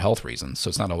sometimes for health reasons. So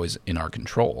it's not always in our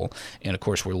control. And of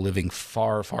course, we're living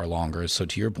far, far longer. So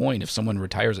to your point, if someone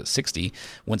retires at 60,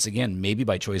 once again, maybe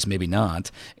by choice, maybe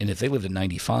not, and if they lived at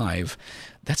 95,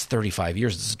 that's 35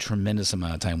 years. It's a tremendous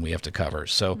amount of time we have to cover.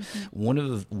 So one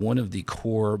of the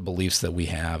core beliefs that we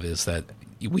have is that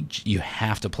you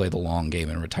have to play the long game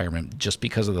in retirement, just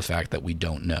because of the fact that we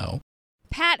don't know.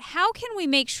 Pat, how can we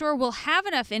make sure we'll have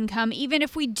enough income even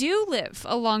if we do live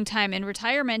a long time in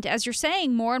retirement? As you're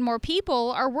saying, more and more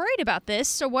people are worried about this.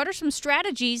 So what are some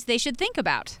strategies they should think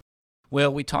about?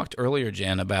 Well, we talked earlier,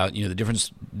 Jen, about the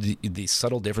difference, the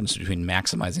subtle difference between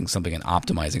maximizing something and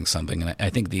optimizing something. And I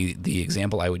think the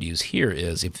example I would use here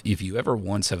is if you ever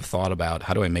once have thought about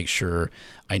how do I make sure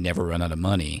I never run out of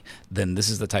money, then this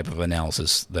is the type of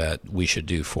analysis that we should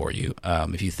do for you.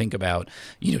 If you think about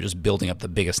just building up the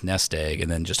biggest nest egg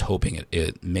and then just hoping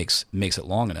it makes it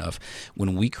long enough,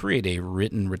 when we create a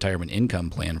written retirement income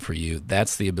plan for you,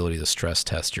 that's the ability to stress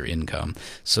test your income.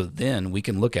 So then we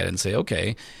can look at it and say,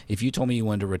 okay, if you told me you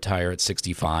wanted to retire at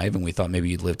 65 and we thought maybe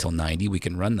you'd live till 90, we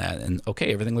can run that. And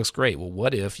okay, everything looks great. Well,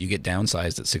 what if you get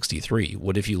downsized at 63?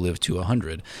 What if you live to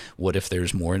 100? What if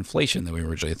there's more inflation than we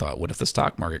originally thought? What if the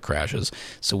stock market crashes?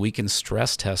 So we can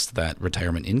stress test that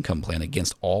retirement income plan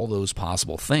against all those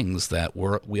possible things that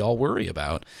we all worry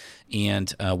about.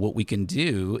 And what we can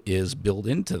do is build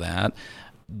into that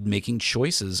making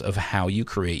choices of how you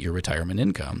create your retirement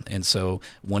income. And so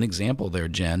one example there,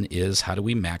 Jen, is how do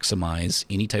we maximize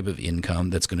any type of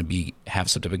income that's going to have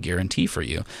some type of guarantee for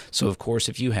you? So of course,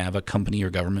 if you have a company or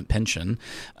government pension,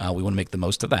 we want to make the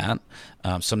most of that.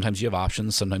 Sometimes you have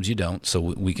options, sometimes you don't. So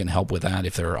we can help with that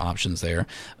if there are options there.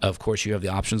 Of course, you have the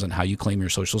options on how you claim your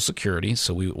Social Security.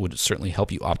 So we would certainly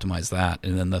help you optimize that.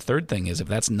 And then the third thing is if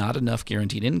that's not enough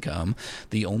guaranteed income,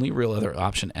 the only real other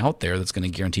option out there that's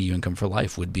going to guarantee you income for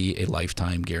life would be a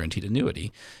lifetime guaranteed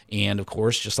annuity. And of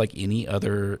course, just like any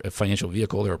other financial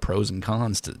vehicle, there are pros and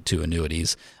cons to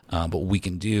annuities. But what we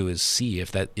can do is see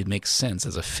if it makes sense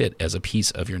as a fit, as a piece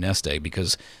of your nest egg.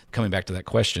 Because coming back to that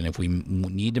question, if we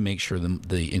need to make sure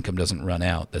the income doesn't run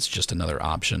out, that's just another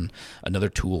option, another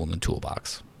tool in the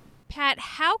toolbox. Pat,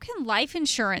 how can life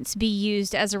insurance be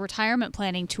used as a retirement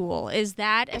planning tool? Is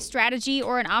that a strategy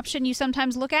or an option you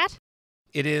sometimes look at?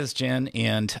 It is, Jen,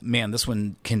 and man, this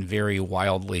one can vary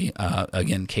wildly,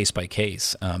 again, case by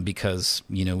case, because,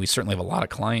 we certainly have a lot of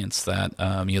clients that,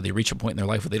 they reach a point in their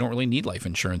life where they don't really need life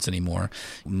insurance anymore.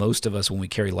 Most of us, when we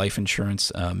carry life insurance,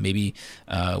 maybe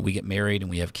we get married and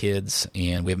we have kids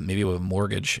and maybe we have a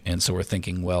mortgage, and so we're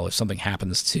thinking, well, if something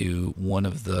happens to one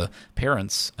of the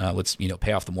parents, let's,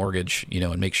 pay off the mortgage,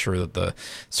 and make sure that the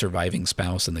surviving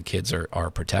spouse and the kids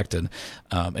are protected.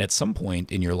 And at some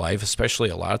point in your life, especially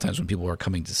a lot of times when people are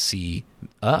coming to see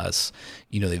us,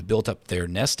 they've built up their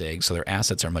nest egg, so their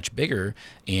assets are much bigger,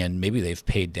 and maybe they've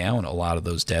paid down a lot of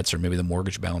those debts, or maybe the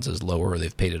mortgage balance is lower, or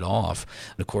they've paid it off.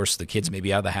 And of course, the kids may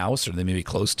be out of the house, or they may be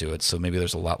close to it, so maybe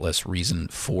there's a lot less reason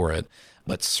for it.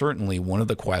 But certainly one of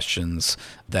the questions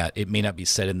that it may not be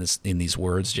said in these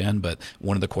words, Jen, but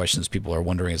one of the questions people are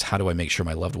wondering is how do I make sure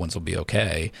my loved ones will be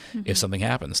okay if something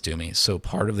happens to me? So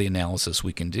part of the analysis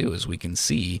we can do is we can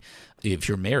see if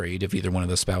you're married, if either one of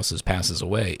the spouses passes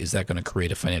away, is that going to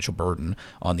create a financial burden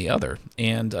on the other?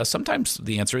 And sometimes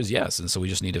the answer is yes. And so we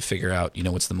just need to figure out,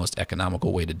 what's the most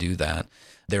economical way to do that.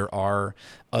 There are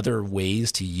other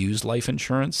ways to use life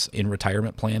insurance in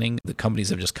retirement planning. The companies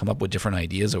have just come up with different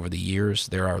ideas over the years.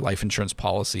 There are life insurance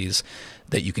policies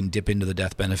that you can dip into the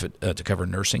death benefit to cover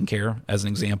nursing care, as an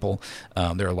example.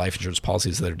 There are life insurance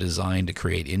policies that are designed to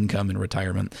create income in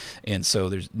retirement. And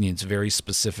so it's very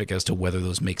specific as to whether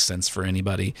those make sense for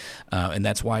anybody. And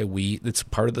that's why it's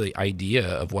part of the idea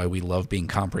of why we love being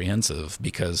comprehensive,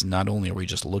 because not only are we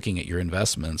just looking at your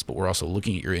investments, but we're also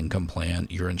looking at your income plan,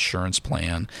 your insurance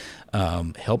plan,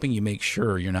 plan, helping you make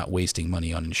sure you're not wasting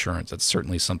money on insurance. That's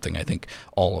certainly something I think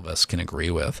all of us can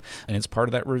agree with. And it's part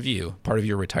of that review. Part of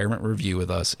your retirement review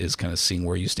with us is kind of seeing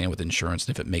where you stand with insurance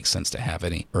and if it makes sense to have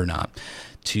any or not.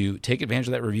 To take advantage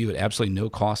of that review at absolutely no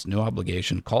cost, no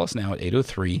obligation, call us now at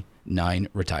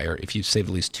 803-9-RETIRE. If you've saved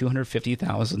at least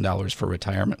 $250,000 for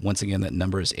retirement, once again, that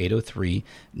number is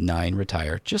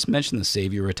 803-9-RETIRE. Just mention the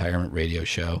Save Your Retirement radio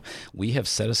show. We have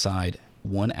set aside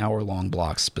 1 hour-long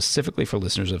blocks specifically for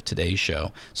listeners of today's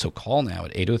show. So call now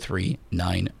at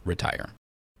 803-9-RETIRE.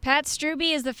 Pat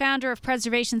Strube is the founder of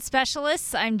Preservation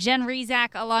Specialists. I'm Jen Rezac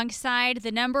alongside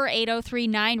the number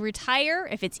 803-9-RETIRE.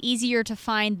 If it's easier to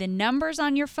find the numbers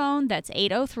on your phone, that's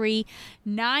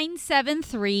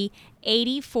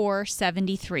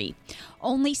 803-973-8473.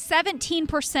 Only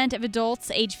 17% of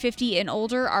adults age 50 and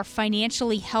older are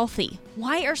financially healthy.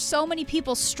 Why are so many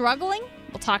people struggling?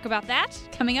 We'll talk about that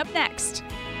coming up next.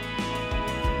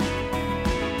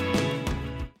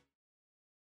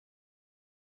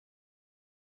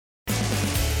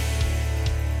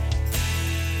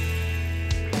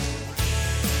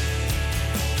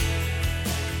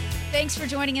 Thanks for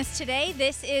joining us today.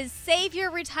 This is Save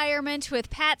Your Retirement with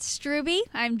Pat Strube.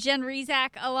 I'm Jen Rezac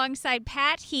alongside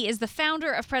Pat. He is the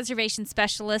founder of Preservation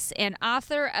Specialists and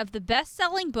author of the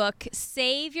best-selling book,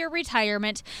 Save Your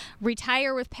Retirement.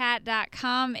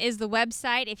 RetireWithPat.com is the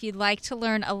website if you'd like to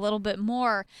learn a little bit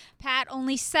more. Pat,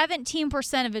 only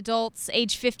 17% of adults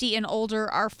age 50 and older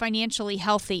are financially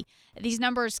healthy. These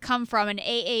numbers come from an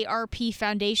AARP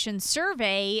Foundation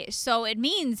survey, so it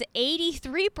means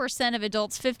 83% of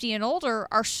adults 50 and older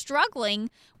are struggling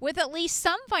with at least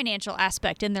some financial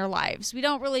aspect in their lives. We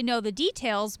don't really know the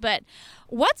details, but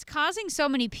what's causing so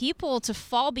many people to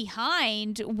fall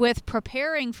behind with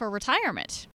preparing for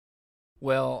retirement?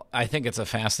 Well, I think it's a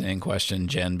fascinating question,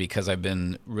 Jen, because I've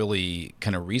been really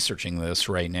kind of researching this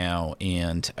right now,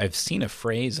 and I've seen a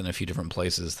phrase in a few different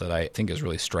places that I think is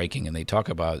really striking, and they talk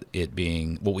about it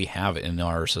being what we have in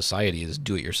our society is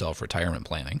do-it-yourself retirement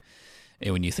planning.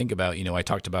 And when you think about, I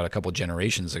talked about a couple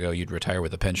generations ago, you'd retire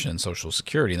with a pension and Social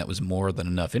Security, and that was more than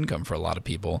enough income for a lot of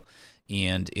people.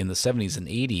 And in the 70s and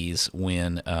 80s,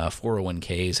 when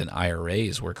 401ks and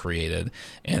IRAs were created,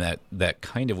 and that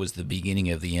kind of was the beginning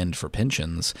of the end for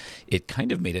pensions, it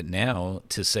kind of made it now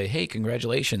to say, hey,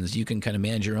 congratulations, you can kind of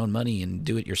manage your own money and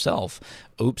do it yourself.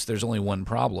 Oops, there's only one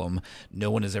problem. No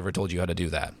one has ever told you how to do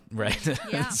that, right?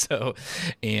 Yeah.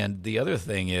 And the other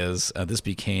thing is this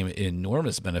became an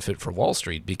enormous benefit for Wall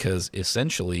Street because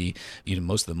essentially,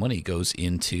 most of the money goes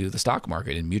into the stock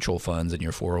market and mutual funds and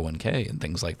your 401k and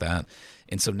things like that.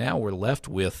 And so now we're left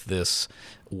with this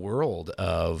world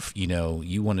of,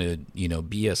 you want to,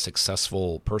 be a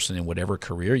successful person in whatever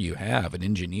career you have, an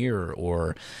engineer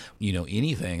or,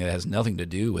 anything that has nothing to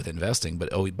do with investing. But,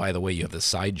 oh, by the way, you have the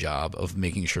side job of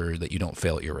making sure that you don't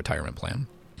fail at your retirement plan.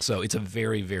 So it's a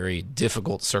very, very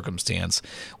difficult circumstance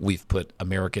we've put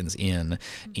Americans in,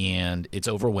 and it's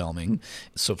overwhelming.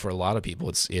 So for a lot of people,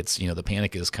 it's the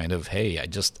panic is kind of, hey, I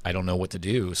don't know what to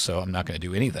do, so I'm not going to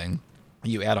do anything.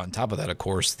 You add on top of that, of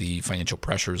course, the financial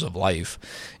pressures of life,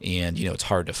 and, it's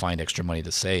hard to find extra money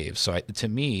to save. So to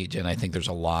me, Jen, I think there's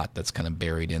a lot that's kind of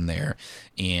buried in there,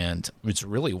 and it's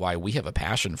really why we have a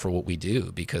passion for what we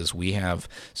do, because we have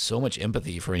so much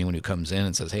empathy for anyone who comes in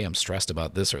and says, hey, I'm stressed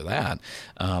about this or that,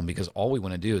 because all we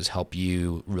want to do is help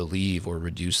you relieve or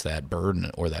reduce that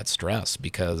burden or that stress,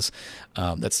 because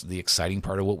that's the exciting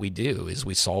part of what we do is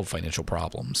we solve financial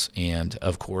problems. And,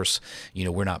 of course,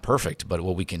 we're not perfect, but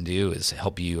what we can do is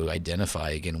help you identify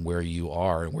again where you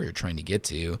are and where you're trying to get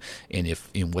to, and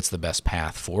what's the best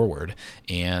path forward.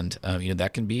 And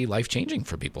that can be life-changing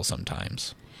for people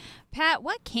sometimes. Pat,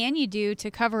 what can you do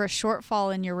to cover a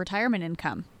shortfall in your retirement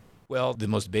income? Well, the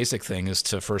most basic thing is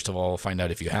to, first of all, find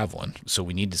out if you have one. So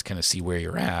we need to kind of see where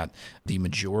you're at. The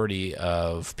majority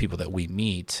of people that we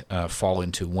meet fall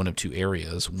into one of two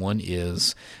areas. One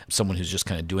is someone who's just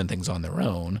kind of doing things on their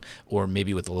own, or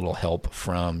maybe with a little help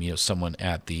from someone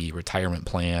at the retirement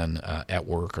plan at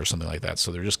work or something like that.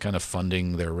 So they're just kind of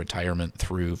funding their retirement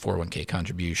through 401k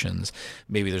contributions.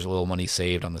 Maybe there's a little money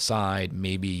saved on the side.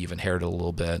 Maybe you've inherited a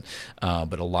little bit.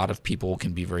 But a lot of people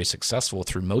can be very successful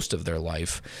through most of their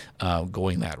life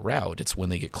going that route. It's when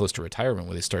they get close to retirement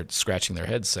where they start scratching their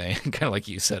heads saying, kind of like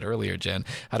you said earlier, Jen,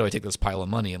 how do I take this pile of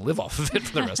money and live off of it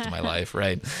for the rest of my life,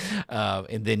 right?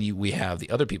 And then we have the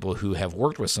other people who have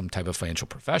worked with some type of financial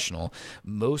professional.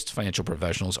 Most financial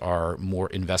professionals are more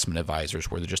investment advisors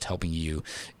where they're just helping you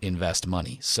invest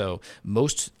money. So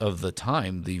most of the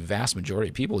time, the vast majority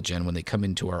of people, Jen, when they come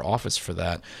into our office for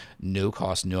that no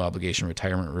cost, no obligation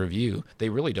retirement review, they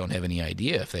really don't have any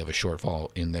idea if they have a shortfall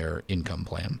in their income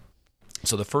plan.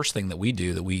 So the first thing that we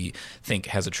do that we think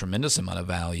has a tremendous amount of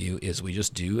value is we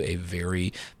just do a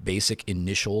very basic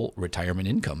initial retirement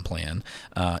income plan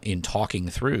in talking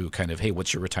through kind of, hey,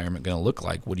 what's your retirement going to look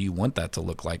like? What do you want that to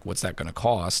look like? What's that going to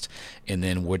cost? And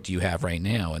then what do you have right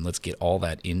now? And let's get all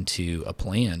that into a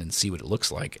plan and see what it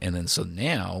looks like. And then so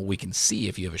now we can see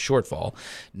if you have a shortfall.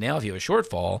 Now, if you have a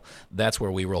shortfall, that's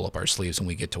where we roll up our sleeves and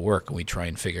we get to work and we try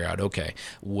and figure out, okay,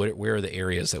 where are the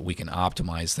areas that we can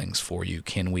optimize things for you?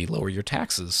 Can we lower your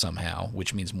taxes somehow,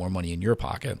 which means more money in your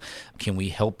pocket? Can we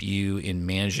help you in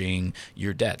managing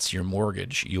your debts, your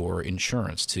mortgage, your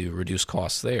insurance to reduce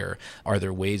costs there? Are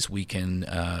there ways we can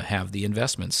have the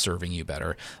investments serving you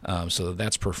better so that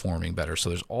that's performing better? So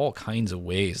there's all kinds of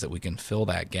ways that we can fill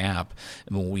that gap.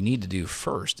 And what we need to do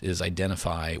first is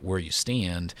identify where you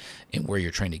stand and where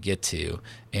you're trying to get to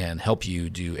and help you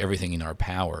do everything in our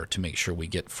power to make sure we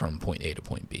get from point A to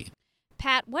point B.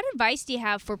 Pat, what advice do you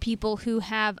have for people who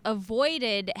have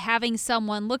avoided having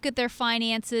someone look at their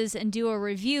finances and do a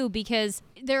review because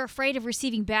they're afraid of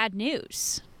receiving bad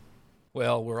news?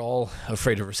 Well, we're all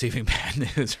afraid of receiving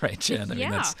bad news, right, Jen? I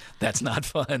mean, that's not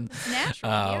fun. It's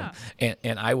natural,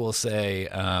 And I will say,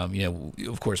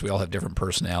 of course, we all have different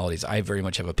personalities. I very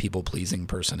much have a people-pleasing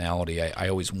personality. I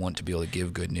always want to be able to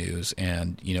give good news,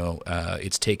 and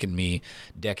it's taken me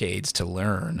decades to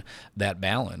learn that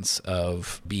balance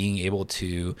of being able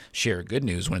to share good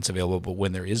news when it's available, but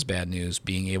when there is bad news,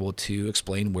 being able to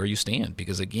explain where you stand.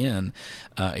 Because again,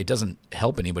 it doesn't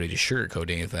help anybody to sugarcoat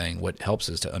anything. What helps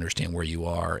is to understand where you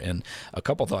are. And a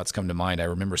couple thoughts come to mind. I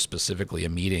remember specifically a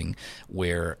meeting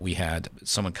where we had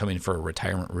someone come in for a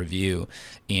retirement review,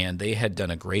 and they had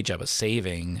done a great job of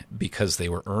saving because they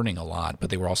were earning a lot, but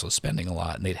they were also spending a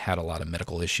lot, and they'd had a lot of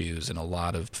medical issues and a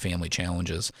lot of family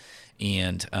challenges.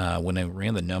 And when I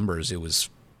ran the numbers, it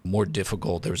was more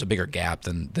difficult. There was a bigger gap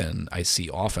than I see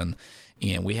often.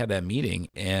 And we had that meeting,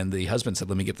 and the husband said,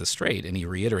 "Let me get this straight." And he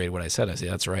reiterated what I said. I said,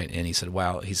 "That's right." And he said,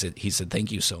 "Wow." He said,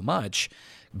 "Thank you so much,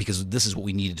 because this is what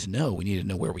we needed to know. We needed to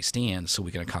know where we stand so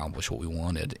we can accomplish what we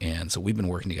wanted." And so we've been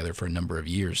working together for a number of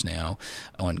years now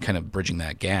on kind of bridging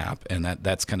that gap. And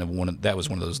that's kind of that was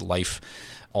one of those life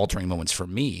altering moments for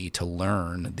me to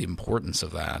learn the importance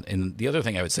of that. And the other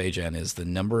thing I would say, Jen, is the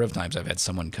number of times I've had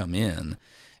someone come in,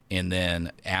 and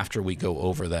then after we go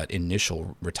over that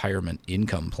initial retirement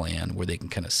income plan where they can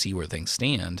kind of see where things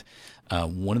stand,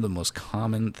 one of the most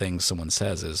common things someone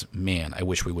says is, "Man, I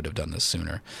wish we would have done this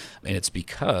sooner." And it's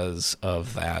because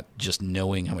of that, just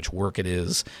knowing how much work it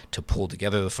is to pull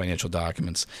together the financial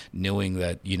documents, knowing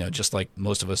that, just like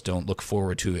most of us don't look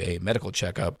forward to a medical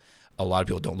checkup, a lot of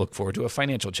people don't look forward to a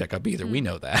financial checkup either. We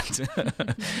know that.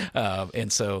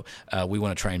 And so we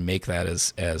want to try and make that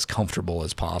as comfortable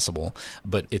as possible.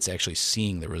 But it's actually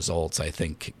seeing the results, I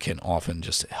think, can often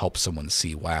just help someone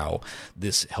see, wow,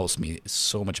 this helps me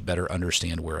so much better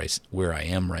understand where I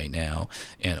am right now.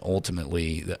 And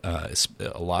ultimately, a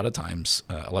lot of times,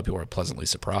 a lot of people are pleasantly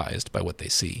surprised by what they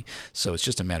see. So it's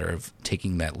just a matter of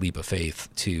taking that leap of faith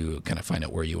to kind of find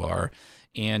out where you are.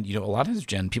 And, a lot of times,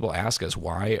 Jen, people ask us,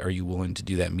 why are you willing to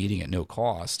do that meeting at no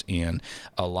cost? And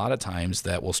a lot of times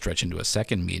that will stretch into a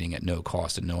second meeting at no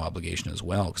cost and no obligation as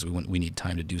well, because we need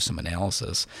time to do some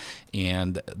analysis.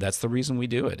 And that's the reason we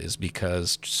do it, is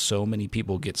because so many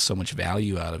people get so much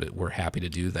value out of it. We're happy to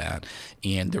do that.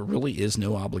 And there really is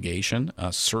no obligation.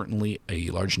 Certainly a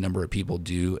large number of people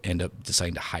do end up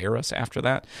deciding to hire us after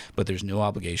that, but there's no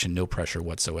obligation, no pressure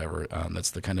whatsoever.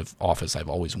 That's the kind of office I've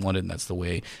always wanted, and that's the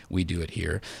way we do it here.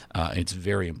 It's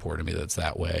very important to me that it's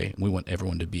that way. We want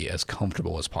everyone to be as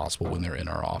comfortable as possible when they're in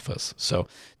our office. So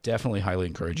definitely highly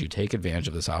encourage you, take advantage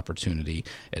of this opportunity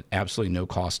at absolutely no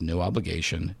cost, no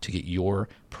obligation to get your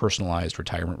personalized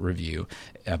retirement review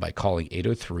by calling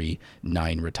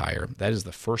 803-9-RETIRE. That is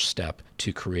the first step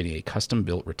to creating a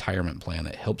custom-built retirement plan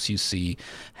that helps you see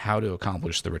how to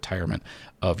accomplish the retirement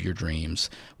of your dreams.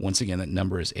 Once again, that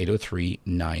number is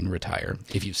 803-9-RETIRE.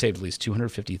 If you've saved at least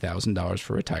 $250,000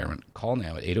 for retirement, call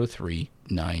now at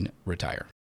 803-9-RETIRE.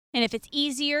 And if it's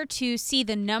easier to see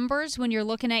the numbers when you're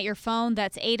looking at your phone,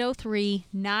 that's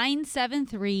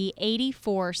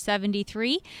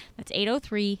 803-973-8473. That's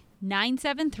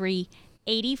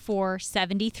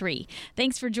 803-973-8473.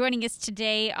 Thanks for joining us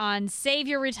today on Save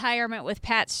Your Retirement with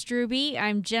Pat Strube.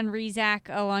 I'm Jen Rezac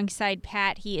alongside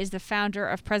Pat. He is the founder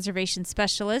of Preservation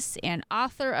Specialists and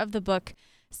author of the book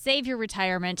Save Your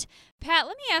Retirement. Pat,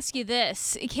 let me ask you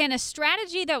this. Can a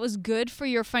strategy that was good for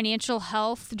your financial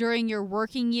health during your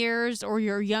working years or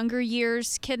your younger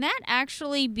years, can that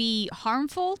actually be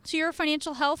harmful to your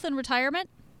financial health in retirement?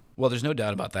 Well, there's no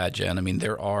doubt about that, Jen. I mean,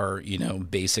 there are,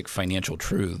 basic financial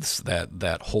truths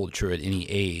that hold true at any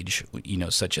age,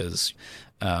 such as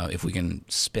if we can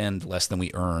spend less than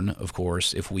we earn, of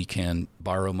course, if we can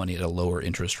borrow money at a lower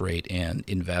interest rate and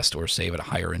invest or save at a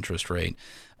higher interest rate,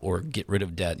 or get rid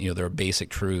of debt. There are basic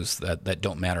truths that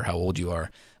don't matter how old you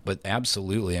are. But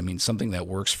absolutely, I mean, something that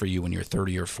works for you when you're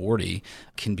 30 or 40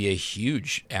 can be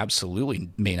absolutely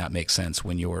may not make sense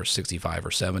when you're 65 or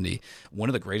 70. One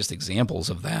of the greatest examples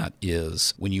of that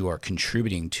is when you are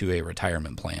contributing to a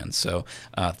retirement plan. So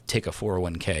take a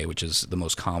 401k, which is the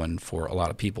most common for a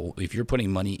lot of people. If you're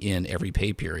putting money in every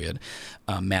pay period,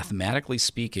 mathematically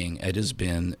speaking, it has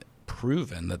been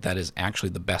proven that is actually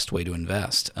the best way to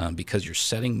invest because you're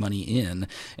setting money in,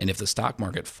 and if the stock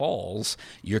market falls,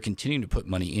 you're continuing to put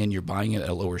money in, you're buying it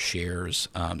at lower shares,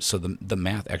 so the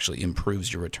math actually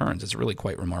improves your returns. It's really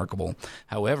quite remarkable.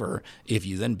 However, if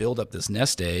you then build up this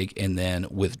nest egg and then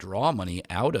withdraw money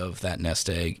out of that nest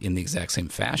egg in the exact same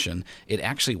fashion, it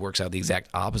actually works out the exact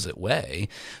opposite way,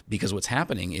 because what's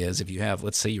happening is if you have,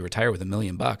 let's say you retire with $1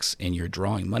 million and you're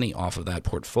drawing money off of that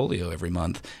portfolio every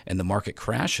month and the market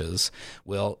crashes,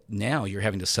 well, now you're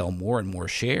having to sell more and more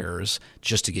shares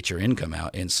just to get your income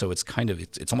out. And so it's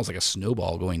almost like a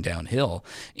snowball going downhill.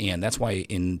 And that's why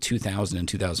in 2000 and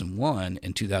 2001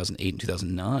 and 2008 and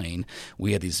 2009,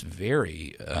 we had these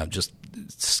very just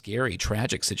scary,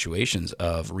 tragic situations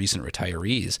of recent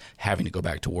retirees having to go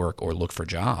back to work or look for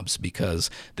jobs because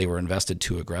they were invested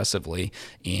too aggressively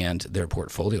and their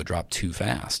portfolio dropped too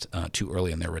fast, too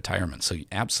early in their retirement. So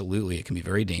absolutely, it can be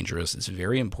very dangerous. It's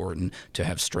very important to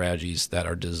have strategies that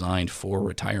are designed for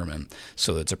retirement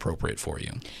so that it's appropriate for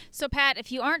you. So, Pat, if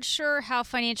you aren't sure how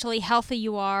financially healthy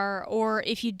you are, or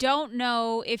if you don't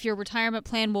know if your retirement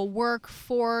plan will work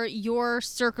for your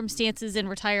circumstances in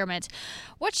retirement,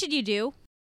 what should you do?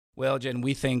 Well, Jen,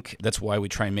 we think that's why we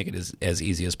try and make it as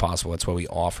easy as possible. That's why we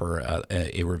offer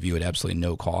a review at absolutely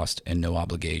no cost and no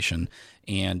obligation.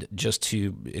 And just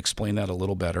to explain that a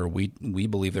little better, we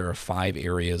believe there are 5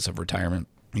 areas of retirement.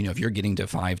 If you're getting to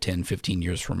 5, 10, 15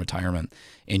 years from retirement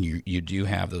and you do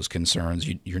have those concerns,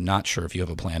 you're not sure if you have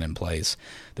a plan in place,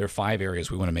 there are 5 areas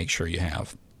we want to make sure you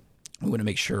have. We want to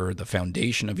make sure the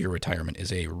foundation of your retirement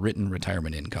is a written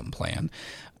retirement income plan.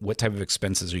 What type of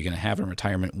expenses are you going to have in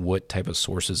retirement? What type of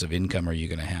sources of income are you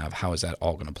going to have? How is that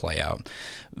all going to play out?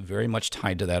 Very much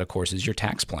tied to that, of course, is your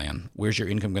tax plan. Where's your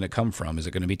income going to come from? Is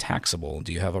it going to be taxable?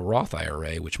 Do you have a Roth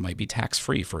IRA, which might be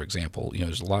tax-free, for example?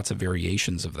 There's lots of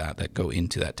variations of that go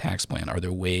into that tax plan. Are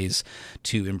there ways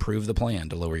to improve the plan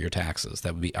to lower your taxes?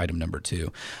 That would be item number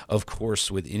 2. Of course,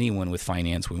 with anyone with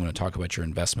finance, we want to talk about your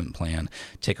investment plan.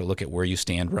 Take a look at where you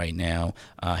stand right now.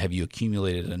 Have you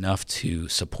accumulated enough to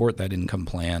support that income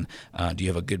plan? Do you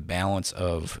have a good balance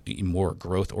of more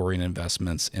growth-oriented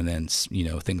investments and then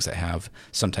things that have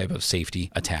some type of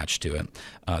safety attached to it?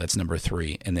 That's number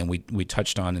 3. And then we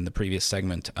touched on in the previous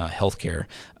segment healthcare,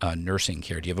 nursing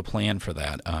care. Do you have a plan for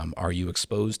that? Are you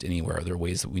exposed anywhere? Are there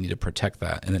ways that we need to protect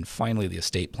that? And then finally, the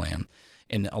estate plan.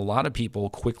 And a lot of people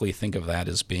quickly think of that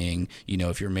as being,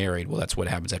 if you're married, well, that's what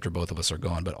happens after both of us are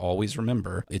gone. But always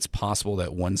remember, it's possible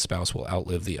that one spouse will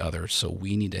outlive the other. So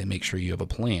we need to make sure you have a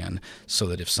plan so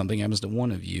that if something happens to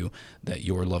one of you, that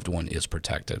your loved one is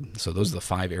protected. So those are the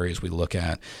 5 areas we look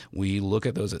at. We look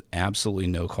at those at absolutely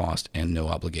no cost and no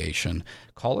obligation.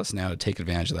 Call us now to take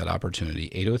advantage of that opportunity,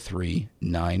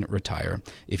 803-9-RETIRE.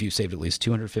 If you've saved at least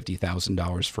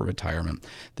 $250,000 for retirement,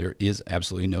 there is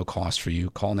absolutely no cost for you.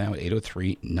 Call now at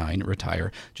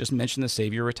 803-9-RETIRE. Just mention the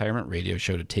Save Your Retirement radio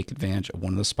show to take advantage of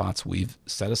one of the spots we've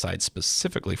set aside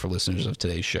specifically for listeners of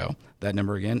today's show. That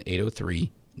number again,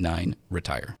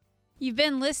 803-9-RETIRE. You've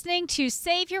been listening to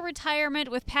Save Your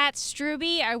Retirement with Pat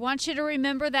Strube. I want you to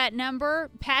remember that number.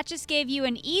 Pat just gave you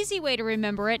an easy way to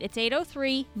remember it. It's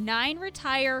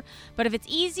 803-9-RETIRE. But if it's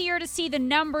easier to see the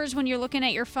numbers when you're looking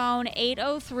at your phone,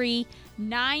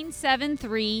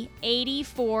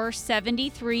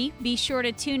 803-973-8473. Be sure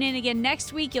to tune in again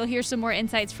next week. You'll hear some more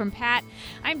insights from Pat.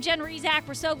 I'm Jen Rezac.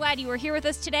 We're so glad you were here with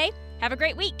us today. Have a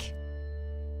great week.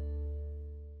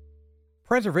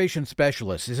 Preservation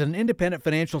Specialists is an independent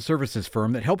financial services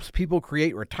firm that helps people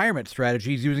create retirement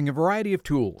strategies using a variety of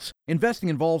tools. Investing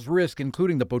involves risk,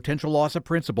 including the potential loss of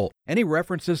principal. Any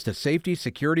references to safety,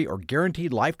 security, or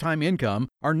guaranteed lifetime income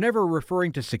are never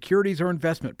referring to securities or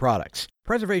investment products.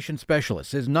 Preservation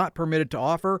Specialists is not permitted to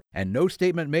offer, and no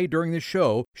statement made during this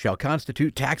show shall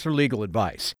constitute tax or legal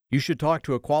advice. You should talk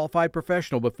to a qualified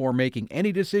professional before making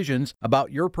any decisions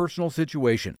about your personal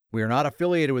situation. We are not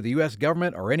affiliated with the U.S.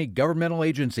 government or any governmental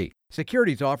agency.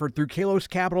 Securities offered through Kalos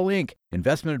Capital, Inc.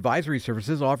 Investment advisory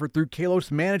services offered through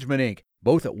Kalos Management, Inc.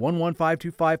 both at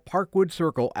 11525 Parkwood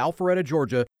Circle, Alpharetta,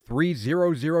 Georgia,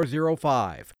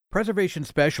 30005. Preservation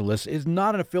Specialists is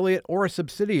not an affiliate or a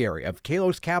subsidiary of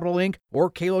Kalos Capital Inc. or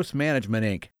Kalos Management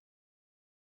Inc.